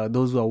 want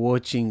those who are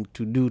watching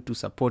to do to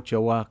support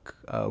your work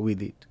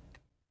with it?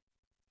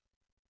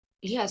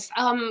 Yes,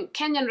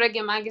 Kenyan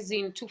Reggae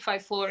Magazine,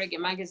 254 Reggae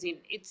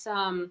Magazine. It's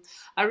a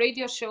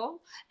radio show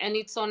and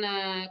it's on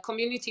a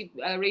community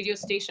radio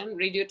station,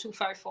 Radio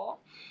 254.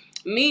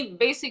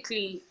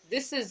 Basically,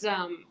 this is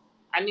an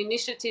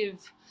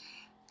initiative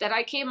that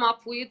I came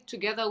up with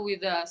together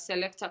with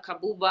Selector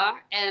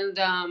Kabuba and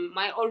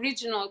my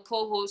original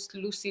co host,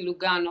 Lucy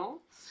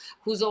Lugano,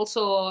 who's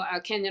also a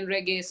Kenyan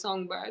reggae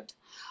songbird.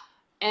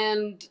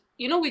 And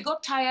we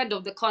got tired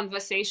of the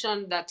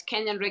conversation that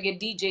Kenyan reggae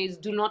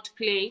DJs do not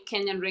play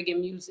Kenyan reggae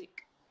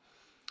music.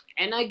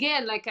 And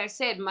again, like I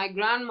said, my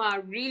grandma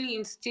really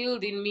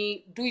instilled in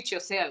me, do it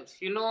yourself,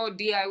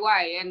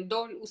 DIY, and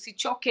don't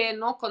usichoke,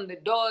 knock on the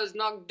doors,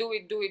 knock, do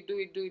it,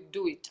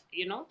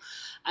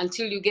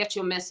 until you get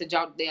your message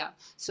out there.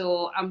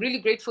 So I'm really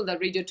grateful that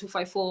Radio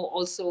 254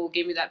 also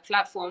gave me that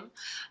platform.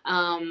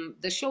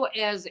 The show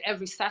airs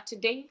every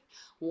Saturday,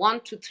 1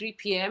 to 3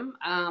 p.m.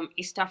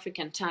 East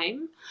African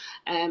time.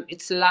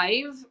 It's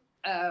live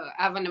I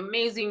have an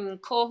amazing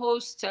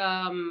co-host,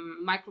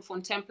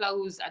 Microphone Templar,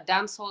 who's a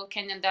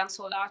Kenyan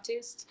dancehall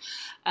artist.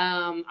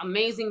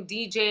 Amazing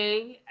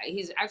DJ.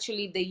 He's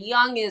actually the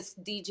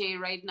youngest DJ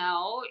right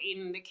now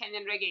in the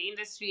Kenyan reggae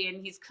industry,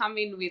 and he's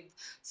coming with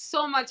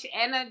so much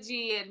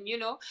energy. And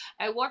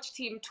I watched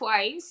him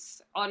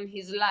twice on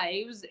his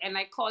lives, and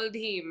I called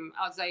him.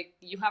 I was like,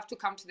 "You have to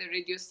come to the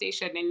radio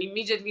station," and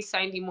immediately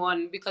signed him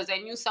on because I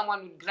knew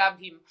someone would grab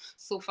him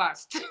so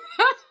fast.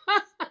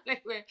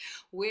 Like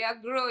we are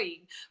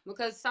growing,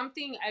 because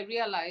something I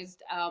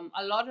realized,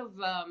 a lot of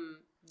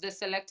the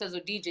selectors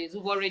or DJs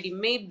who've already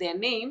made their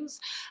names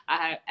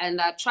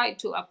and are tried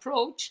to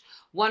approach,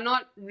 were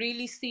not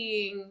really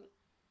seeing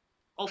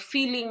or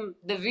feeling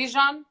the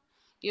vision,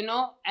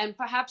 and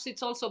perhaps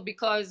it's also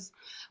because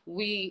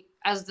we,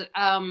 as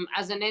an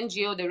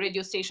NGO, the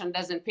radio station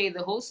doesn't pay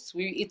the hosts.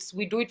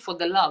 We do it for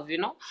the love,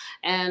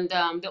 and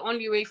the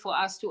only way for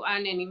us to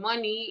earn any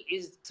money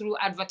is through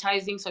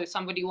advertising. So if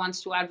somebody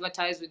wants to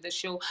advertise with the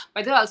show,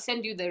 by the way, I'll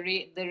send you the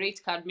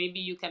rate card. Maybe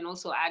you can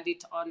also add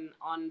it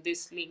on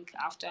this link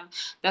after.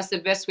 That's the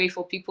best way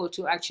for people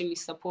to actually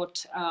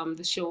support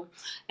the show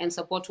and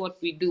support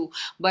what we do.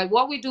 But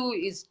what we do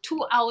is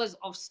 2 hours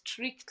of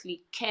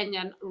strictly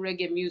Kenyan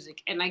reggae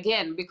music. And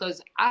again,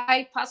 because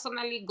I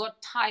personally got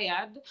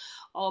tired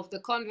of the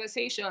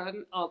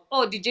conversation of,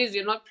 "Oh, DJs,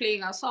 you're not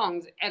playing our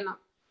songs," and I'm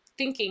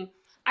thinking,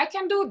 I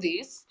can do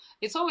this.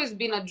 It's always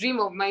been a dream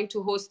of mine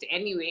to host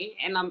anyway,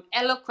 and I'm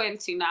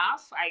eloquent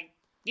enough. I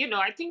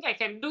think I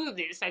can do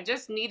this. I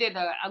just needed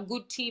a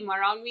good team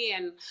around me,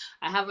 and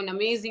I have an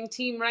amazing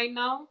team right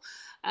now.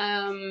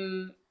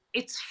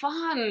 It's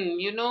fun,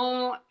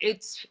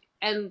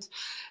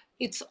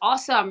 it's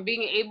awesome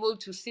being able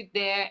to sit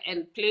there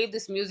and play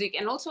this music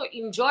and also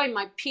enjoy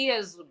my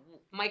peers,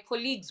 my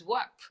colleagues'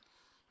 work.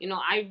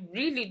 I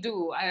really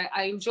do.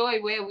 I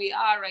enjoy where we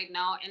are right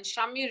now. And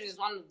Shamir is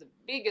one of the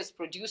biggest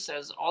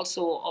producers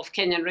also of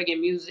Kenyan reggae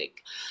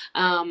music.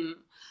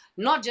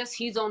 Not just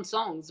his own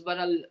songs, but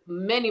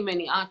many,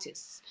 many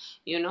artists,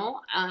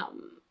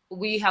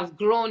 we have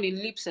grown in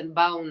leaps and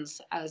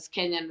bounds as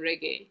Kenyan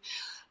reggae.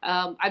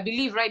 I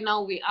believe right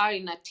now we are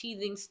in a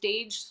teething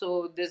stage,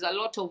 so there's a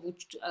lot of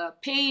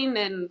pain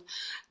and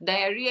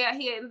diarrhea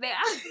here and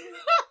there.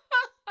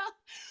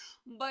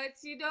 But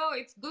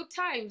it's good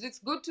times. It's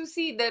good to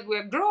see that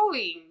we're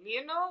growing.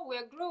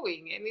 We're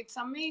growing, and it's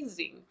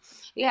amazing.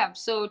 Yeah.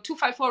 So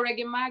 254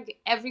 Reggae Mag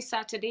every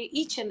Saturday,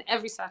 each and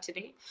every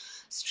Saturday,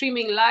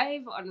 streaming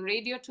live on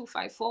Radio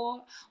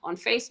 254, on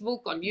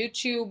Facebook, on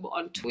YouTube,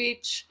 on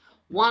Twitch,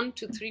 1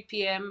 to 3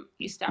 p.m.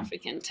 East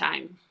African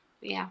time.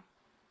 Yeah.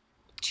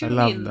 Tune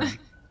in. That.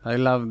 I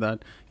love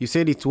that. You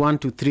said it's 1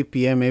 to 3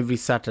 p.m. every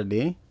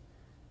Saturday.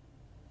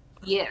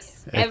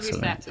 Yes, every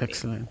Saturday.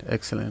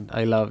 Excellent.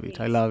 I love it.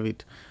 Yes. I love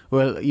it.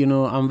 Well,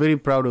 I'm very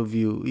proud of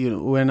you.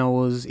 When I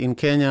was in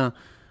Kenya,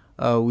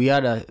 we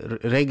had a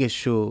reggae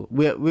show.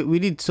 We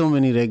did so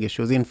many reggae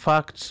shows. In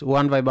fact,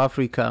 One Vibe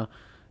Africa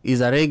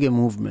is a reggae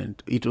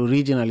movement. It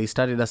originally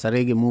started as a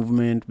reggae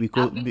movement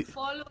because I've been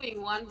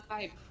following One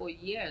Vibe for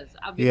years.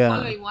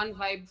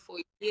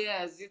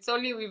 It's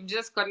only we've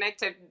just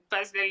connected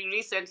personally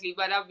recently,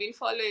 but I've been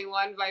following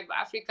One Vibe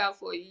Africa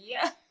for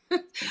years.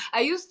 I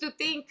used to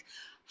think,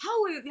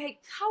 how will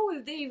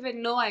they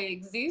even know I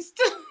exist?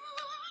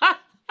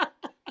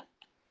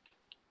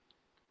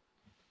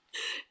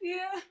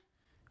 Yeah.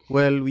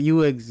 Well,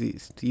 you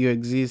exist,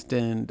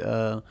 and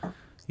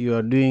you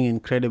are doing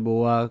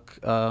incredible work.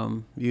 I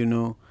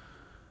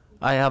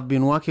have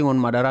been working on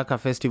Madaraka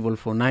Festival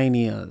for 9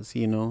 years,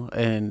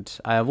 and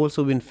I have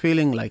also been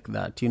feeling like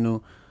that,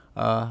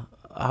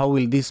 how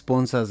will these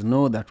sponsors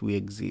know that we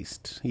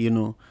exist,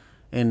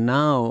 And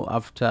now,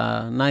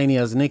 after 9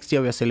 years, next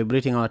year we are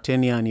celebrating our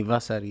 10-year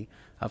anniversary.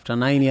 After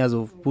 9 years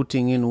of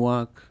putting in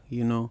work,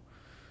 every single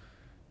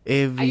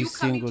year. Are you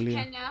coming to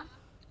Kenya?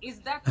 Is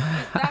that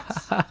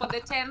for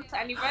the 10th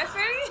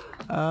anniversary?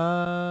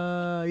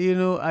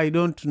 I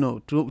don't know.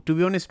 To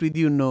be honest with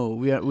you, no.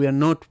 We are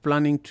not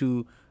planning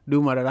to do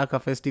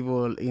Madaraka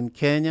Festival in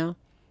Kenya.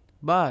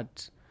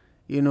 But,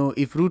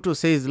 if Ruto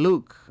says,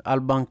 "Look, I'll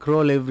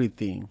bankroll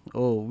everything,"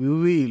 we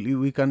will.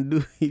 We can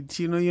do it.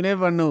 You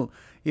never know.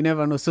 You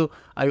never know. So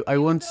I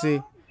won't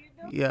say,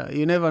 yeah,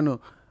 you never know.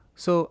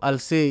 So I'll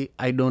say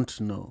I don't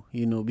know,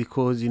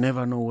 because you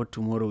never know what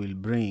tomorrow will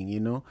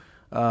bring,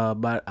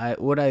 But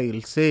what I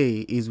will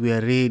say is we are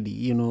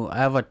ready. I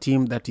have a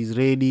team that is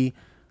ready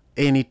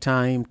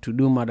anytime to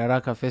do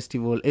Madaraka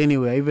Festival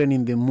anywhere, even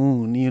in the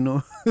moon,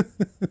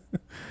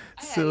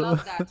 So, I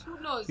love that. Who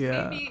knows?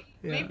 Yeah,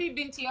 maybe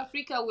Binti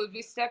Africa will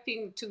be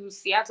stepping to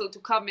Seattle to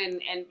come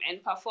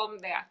and perform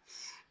there.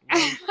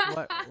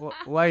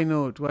 Why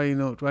not?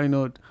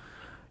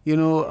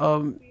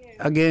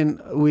 Again,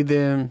 with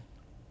the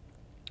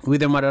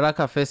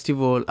Madaraka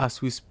Festival,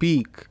 as we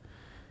speak,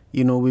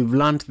 we've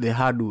learned the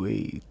hard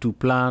way to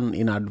plan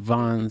in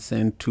advance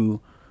and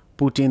to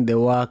put in the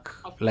work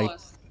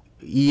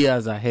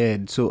years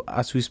ahead. So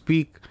as we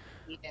speak,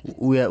 yes,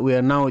 we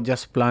are now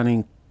just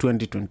planning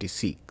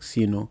 2026,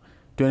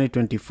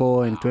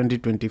 2024 and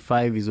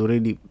 2025 is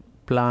already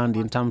planned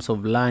in terms of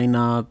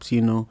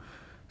lineups,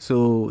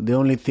 So the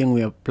only thing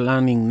we are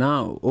planning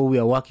now, or we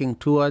are working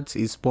towards,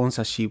 is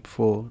sponsorship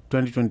for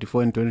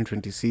 2024 and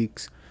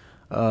 2026.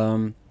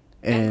 Um,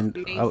 That's and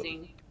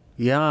amazing.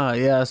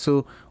 yeah.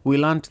 So we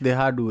learned the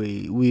hard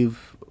way. We've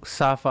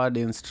suffered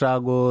and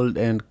struggled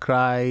and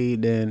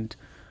cried, and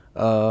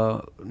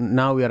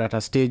now we are at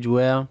a stage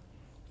where,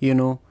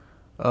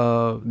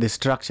 the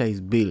structure is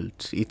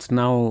built. It's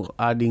now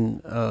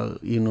adding,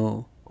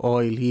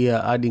 oil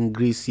here, adding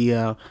grease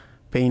here,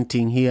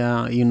 painting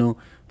here,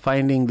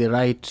 finding the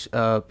right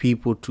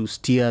people to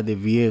steer the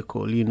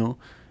vehicle,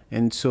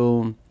 And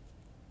so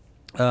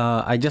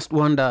I just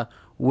wonder,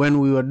 when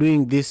we were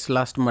doing this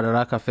last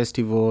Madaraka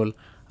festival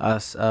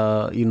as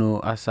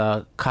as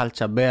a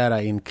culture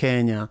bearer in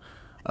Kenya,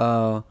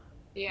 uh,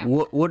 Yeah.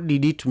 what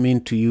did it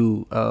mean to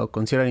you,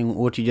 considering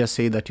what you just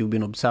said, that you've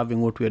been observing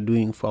what we are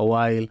doing for a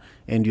while,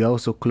 and you're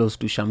also close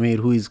to Shamir,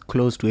 who is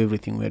close to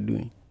everything we're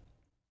doing?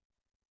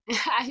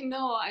 I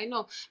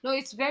know. No,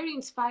 it's very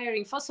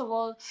inspiring. First of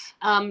all,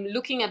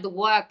 looking at the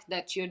work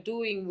that you're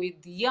doing with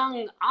young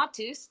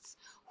artists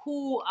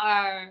who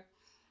are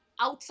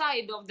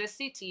outside of the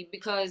city,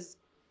 because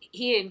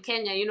here in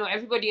Kenya,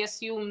 everybody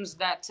assumes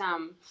that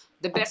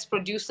the best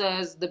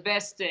producers, the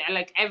best,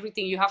 like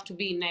everything, you have to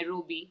be in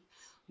Nairobi,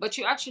 but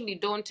you actually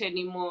don't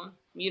anymore.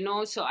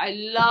 So I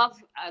love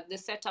the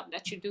setup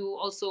that you do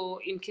also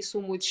in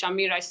Kisumu with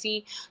Shamir. I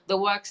see the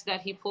works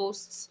that he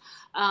posts,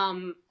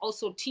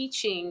 also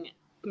teaching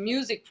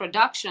music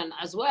production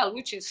as well,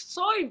 which is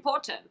so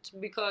important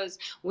because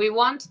we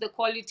want the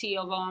quality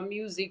of our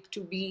music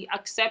to be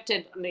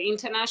accepted on the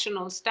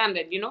international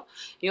standard.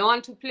 You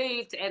want to play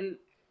it and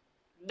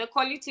the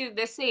quality is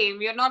the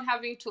same. You're not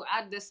having to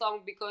add the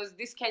song because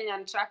this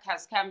Kenyan track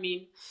has come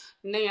in.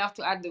 Now you have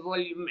to add the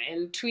volume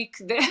and tweak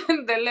the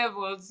the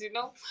levels.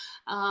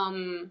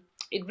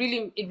 It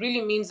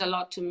really means a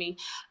lot to me.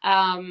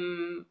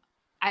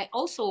 I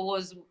also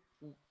was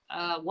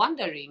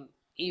wondering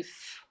if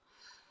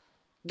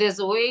there's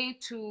a way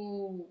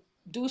to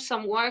do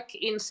some work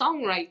in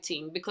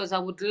songwriting, because I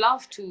would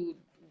love to.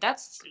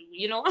 That's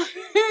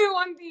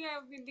one thing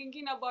I've been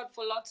thinking about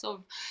for lots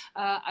of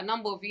a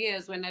number of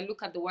years when I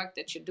look at the work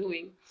that you're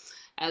doing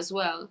as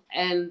well.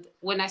 And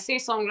when I say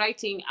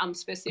songwriting, I'm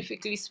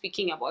specifically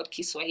speaking about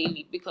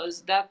Kiswahili,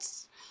 because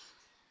that's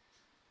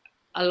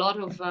a lot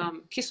of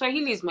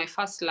Kiswahili is my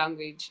first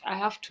language. I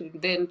have to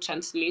then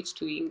translate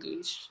to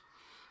English.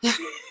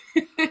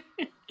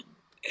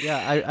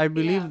 Yeah, I Yeah,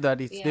 believe that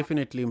it's yeah,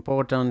 definitely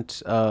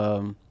important,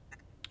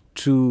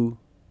 to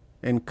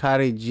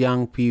encourage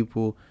young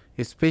people,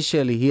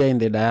 especially here in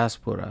the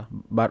diaspora,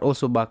 but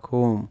also back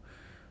home,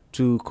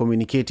 to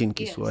communicate in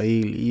yes.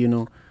 Kiswahili.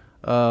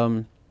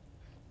 Um,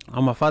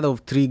 I'm a father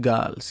of three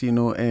girls,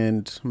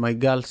 and my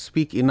girls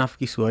speak enough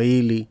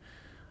Kiswahili,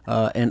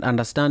 and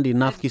understand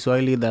enough That's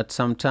Kiswahili that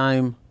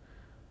sometime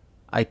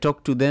I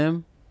talk to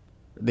them,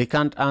 they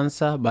can't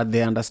answer, but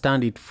they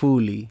understand it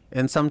fully.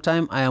 And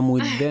sometimes I am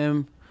with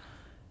them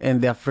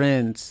and their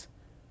friends,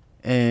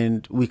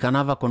 and we can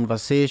have a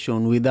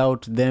conversation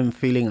without them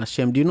feeling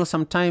ashamed.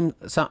 Sometimes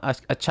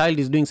a child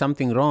is doing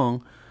something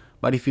wrong,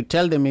 but if you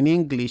tell them in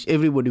English,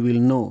 everybody will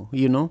know.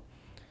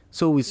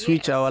 So we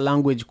switch our yes.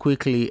 language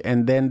quickly,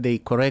 and then they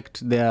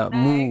correct their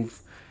move,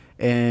 Nice.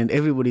 and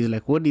everybody's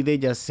like, what did they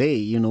just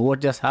say?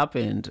 What just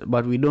happened?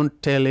 But we don't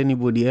tell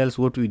anybody else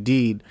what we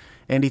did.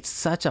 And it's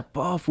such a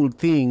powerful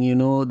thing,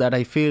 that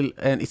I feel,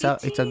 and it's a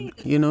It it's a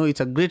is. it's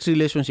a great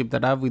relationship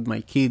that I have with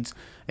my kids,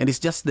 and it's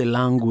just the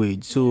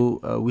language. Yeah.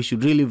 So we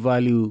should really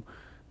value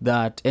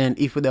that. And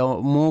if there are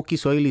more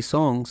Kiswahili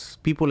songs,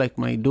 people like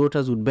my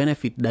daughters would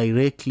benefit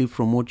directly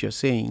from what you're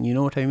saying. You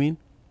know what I mean?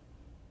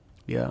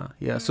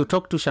 Yeah. So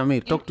talk to Shamir.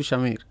 You Talk to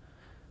Shamir.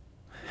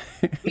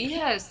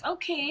 Yes.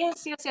 Okay.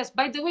 Yes. Yes. Yes.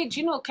 By the way,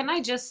 can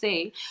I just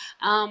say,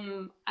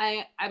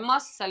 I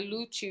must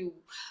salute you,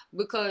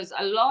 because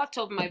a lot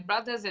of my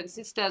brothers and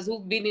sisters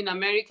who've been in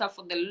America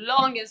for the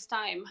longest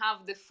time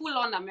have the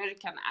full-on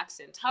American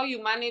accent. How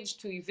you manage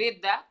to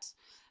evade that,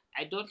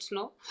 I don't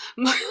know.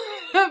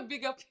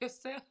 Big up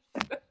yourself.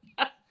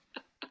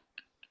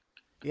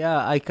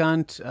 Yeah, I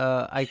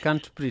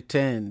can't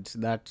pretend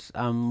that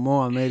I'm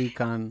more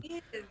American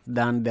Yes.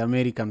 than the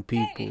American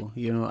Hey. people.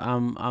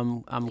 I'm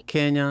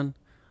Kenyan,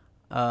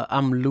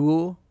 I'm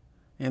Luo,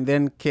 and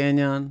then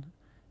Kenyan,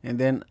 and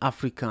then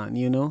African.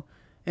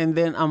 And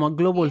then I'm a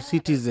global Yes.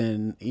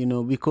 citizen.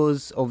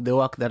 Because of the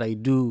work that I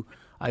do.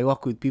 I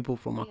work with people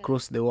from Yes.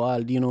 across the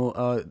world.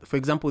 For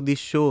example, this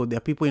show, there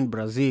are people in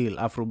Brazil,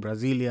 Afro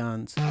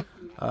Brazilians,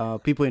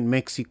 people in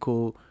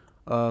Mexico,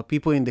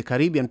 people in the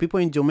Caribbean, people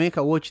in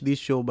Jamaica watch this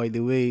show. By the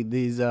way,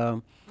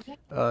 there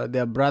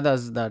are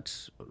brothers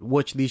that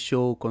watch this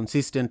show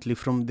consistently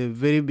from the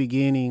very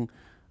beginning.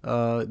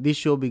 This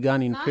show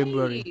began in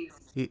February.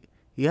 Nice.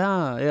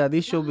 Yeah.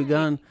 This show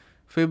began Nice.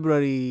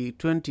 February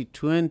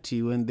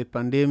 2020, when the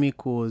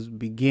pandemic was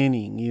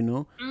beginning.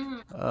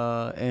 Mm,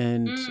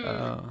 And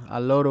mm. a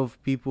lot of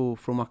people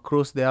from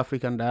across the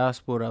African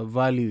diaspora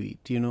value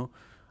it.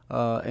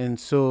 And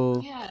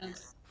so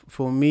Yes.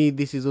 for me,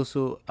 this is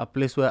also a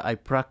place where I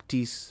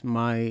practice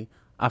my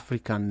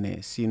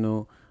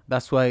Africanness.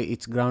 That's why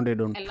it's grounded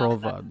on I love that.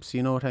 proverbs.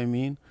 You know what I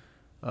mean?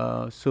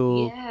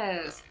 So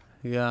Yes.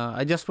 yeah,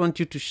 I just want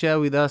you to share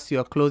with us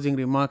your closing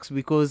remarks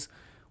because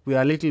we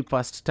are a little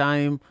past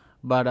time,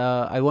 but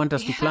I want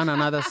us to plan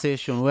another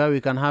session where we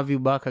can have you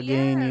back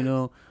again,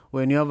 Yes.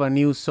 when you have a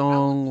new I would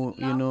song,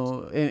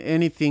 love to.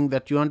 anything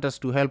that you want us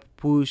to help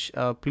push,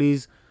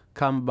 please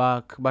come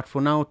back. But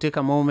for now, take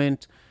a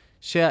moment,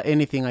 share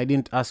anything I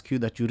didn't ask you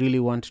that you really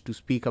want to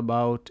speak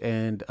about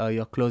and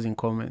your closing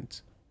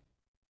comments.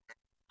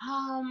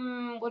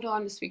 What do I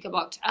want to speak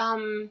about?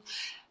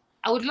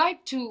 I would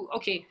like to.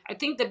 Okay, I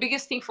think the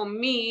biggest thing for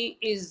me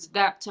is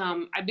that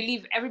I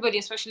believe everybody,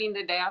 especially in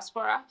the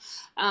diaspora,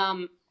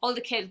 all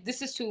the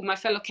this is to my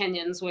fellow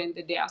Kenyans who are in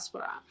the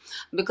diaspora,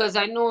 because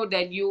I know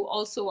that you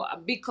also are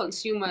big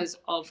consumers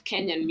of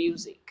Kenyan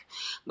music.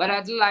 But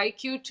I'd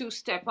like you to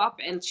step up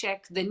and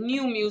check the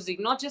new music,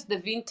 not just the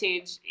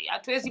vintage.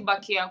 Hatuwezi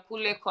bakia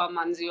kule kwa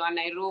manzi wa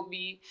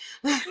Nairobi.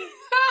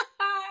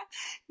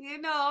 you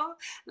know,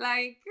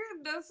 like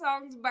the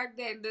songs back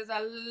then. There's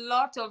a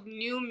lot of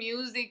new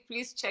music.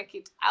 Please check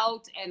it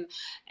out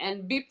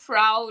and be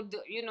proud,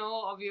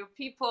 of your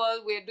people.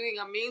 We're doing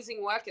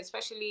amazing work,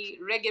 especially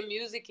reggae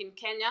music in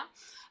Kenya.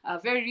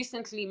 Very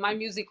recently, my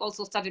music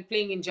also started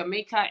playing in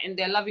Jamaica, and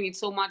they're loving it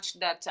so much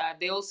that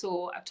they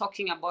also are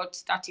talking about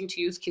starting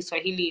to use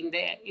Kiswahili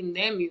in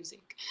their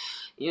music.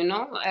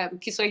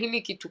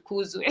 Kiswahili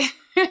kitukuzwe.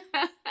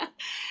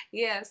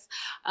 Yes.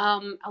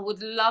 I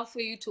would love for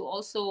you to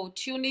also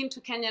tune in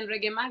to Kenyan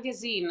Reggae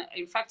Magazine.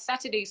 In fact,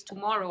 Saturday is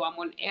tomorrow. I'm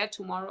on air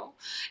tomorrow,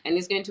 and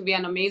it's going to be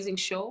an amazing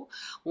show.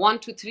 1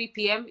 to 3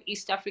 p.m.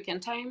 East African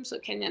time, so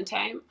Kenyan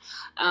time.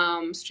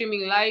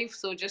 Streaming live,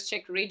 so just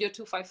check Radio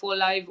 254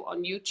 Live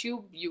on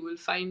YouTube. You will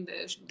find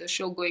the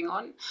show going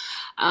on.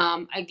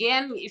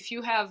 Again, if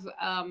you have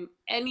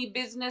any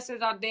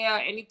businesses out there,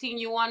 anything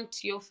you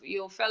want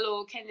your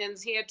fellow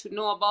Kenyans here to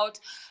know about,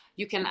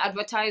 you can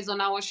advertise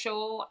on our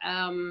show.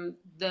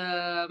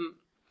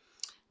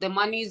 The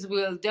monies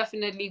will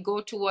definitely go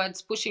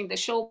towards pushing the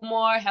show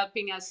more,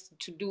 helping us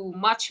to do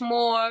much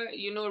more,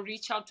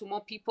 reach out to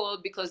more people,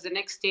 because the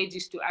next stage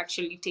is to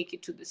actually take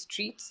it to the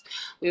streets.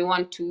 We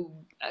want to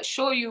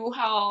show you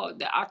how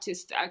the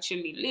artists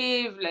actually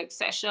live, like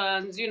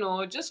sessions,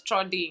 just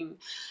trotting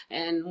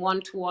and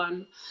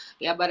one-to-one.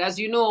 Yeah, but as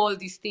you know, all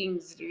these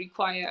things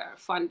require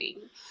funding.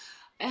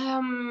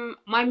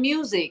 My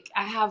music,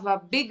 I have a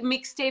big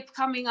mixtape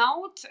coming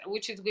out,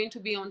 which is going to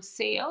be on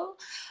sale.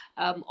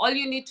 All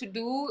you need to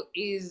do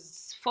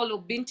is follow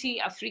Binti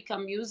Africa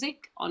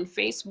Music on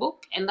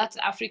Facebook, and that's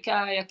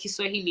Africa ya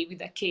Kiswahili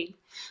with a K.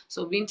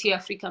 So Binti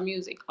Africa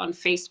Music on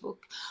Facebook.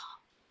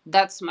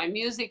 That's my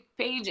music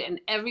page,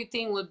 and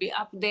everything will be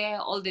up there,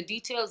 all the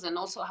details, and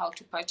also how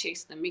to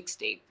purchase the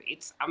mixtape.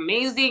 It's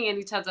amazing, and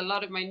it has a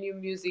lot of my new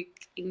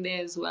music in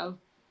there as well.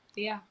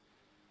 Yeah.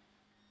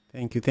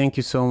 Thank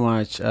you so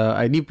much.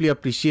 I deeply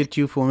appreciate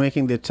you for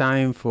making the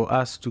time for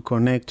us to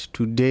connect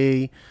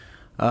today,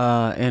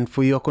 and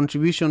for your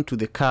contribution to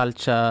the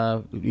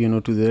culture, to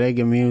the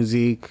reggae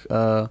music,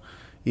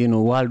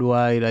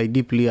 worldwide. I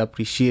deeply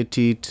appreciate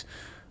it.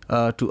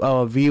 To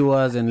our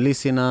viewers and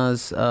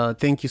listeners,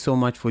 thank you so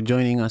much for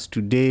joining us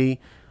today.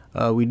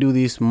 We do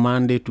this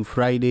Monday to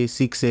Friday,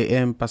 6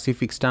 a.m.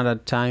 Pacific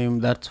Standard Time.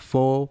 That's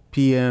 4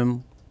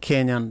 p.m.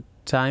 Kenyan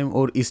time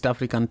or East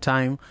African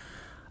time.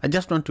 I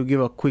just want to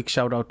give a quick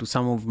shout out to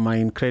some of my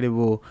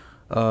incredible,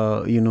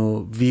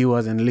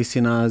 viewers and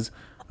listeners.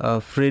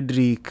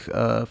 Frederick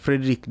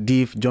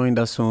Diff joined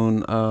us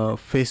on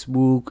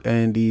Facebook,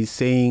 and he's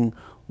saying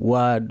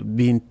Word,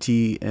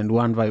 Binti, and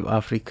One Vibe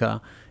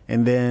Africa.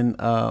 And then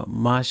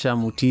Masha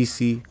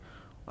Mutisi,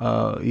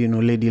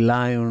 Lady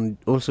Lion,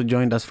 also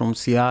joined us from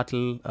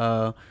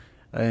Seattle.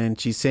 And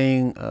she's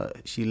saying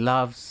she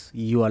loves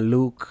your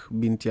look,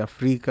 Binti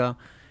Africa.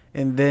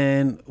 And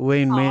then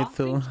Wayne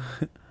Metho.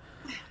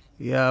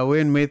 Yeah,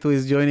 Wayne Metho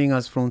is joining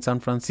us from San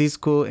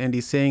Francisco, and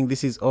he's saying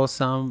this is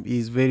awesome.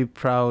 He's very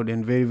proud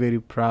and very, very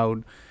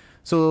proud.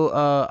 So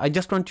I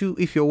just want you,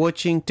 if you're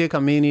watching, take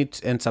a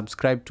minute and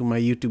subscribe to my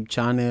YouTube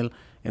channel,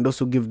 and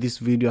also give this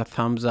video a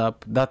thumbs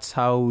up. That's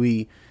how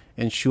we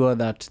ensure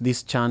that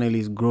this channel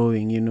is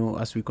growing.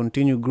 As we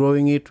continue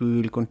growing it,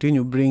 we will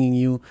continue bringing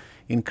you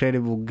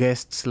incredible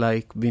guests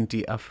like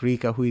Binti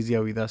Africa, who is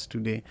here with us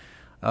today.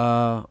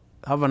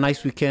 Have a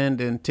nice weekend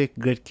and take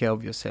great care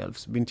of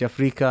yourselves. Binti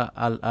Africa,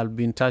 I'll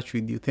be in touch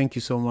with you. Thank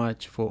you so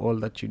much for all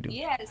that you do.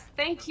 Yes,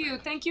 thank you.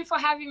 Thank you for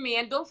having me.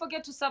 And don't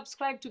forget to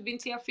subscribe to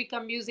Binti Africa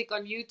Music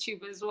on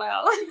YouTube as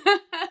well.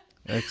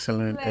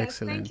 Excellent, Yes,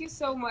 excellent. Thank you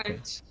so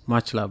much.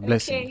 Much love,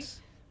 blessings.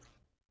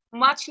 Okay.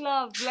 Much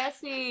love,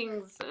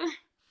 blessings.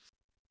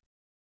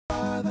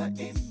 Father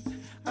in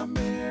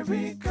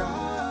America.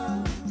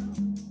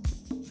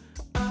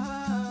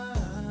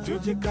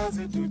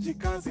 Tujikaze,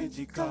 tujikaze,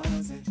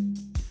 jikaze.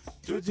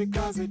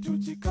 Tujikaze,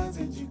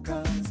 tujikaze,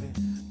 jikaze.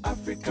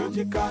 Africa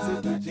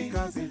tujikaze,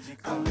 tujikaze,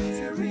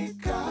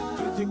 America.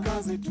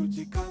 Tujikaze,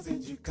 tujikaze,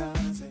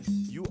 jikaze.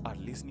 You are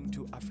listening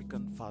to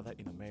African Father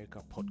in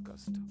America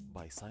podcast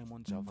by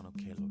Simon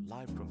Javanokelo,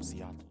 live from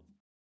Seattle.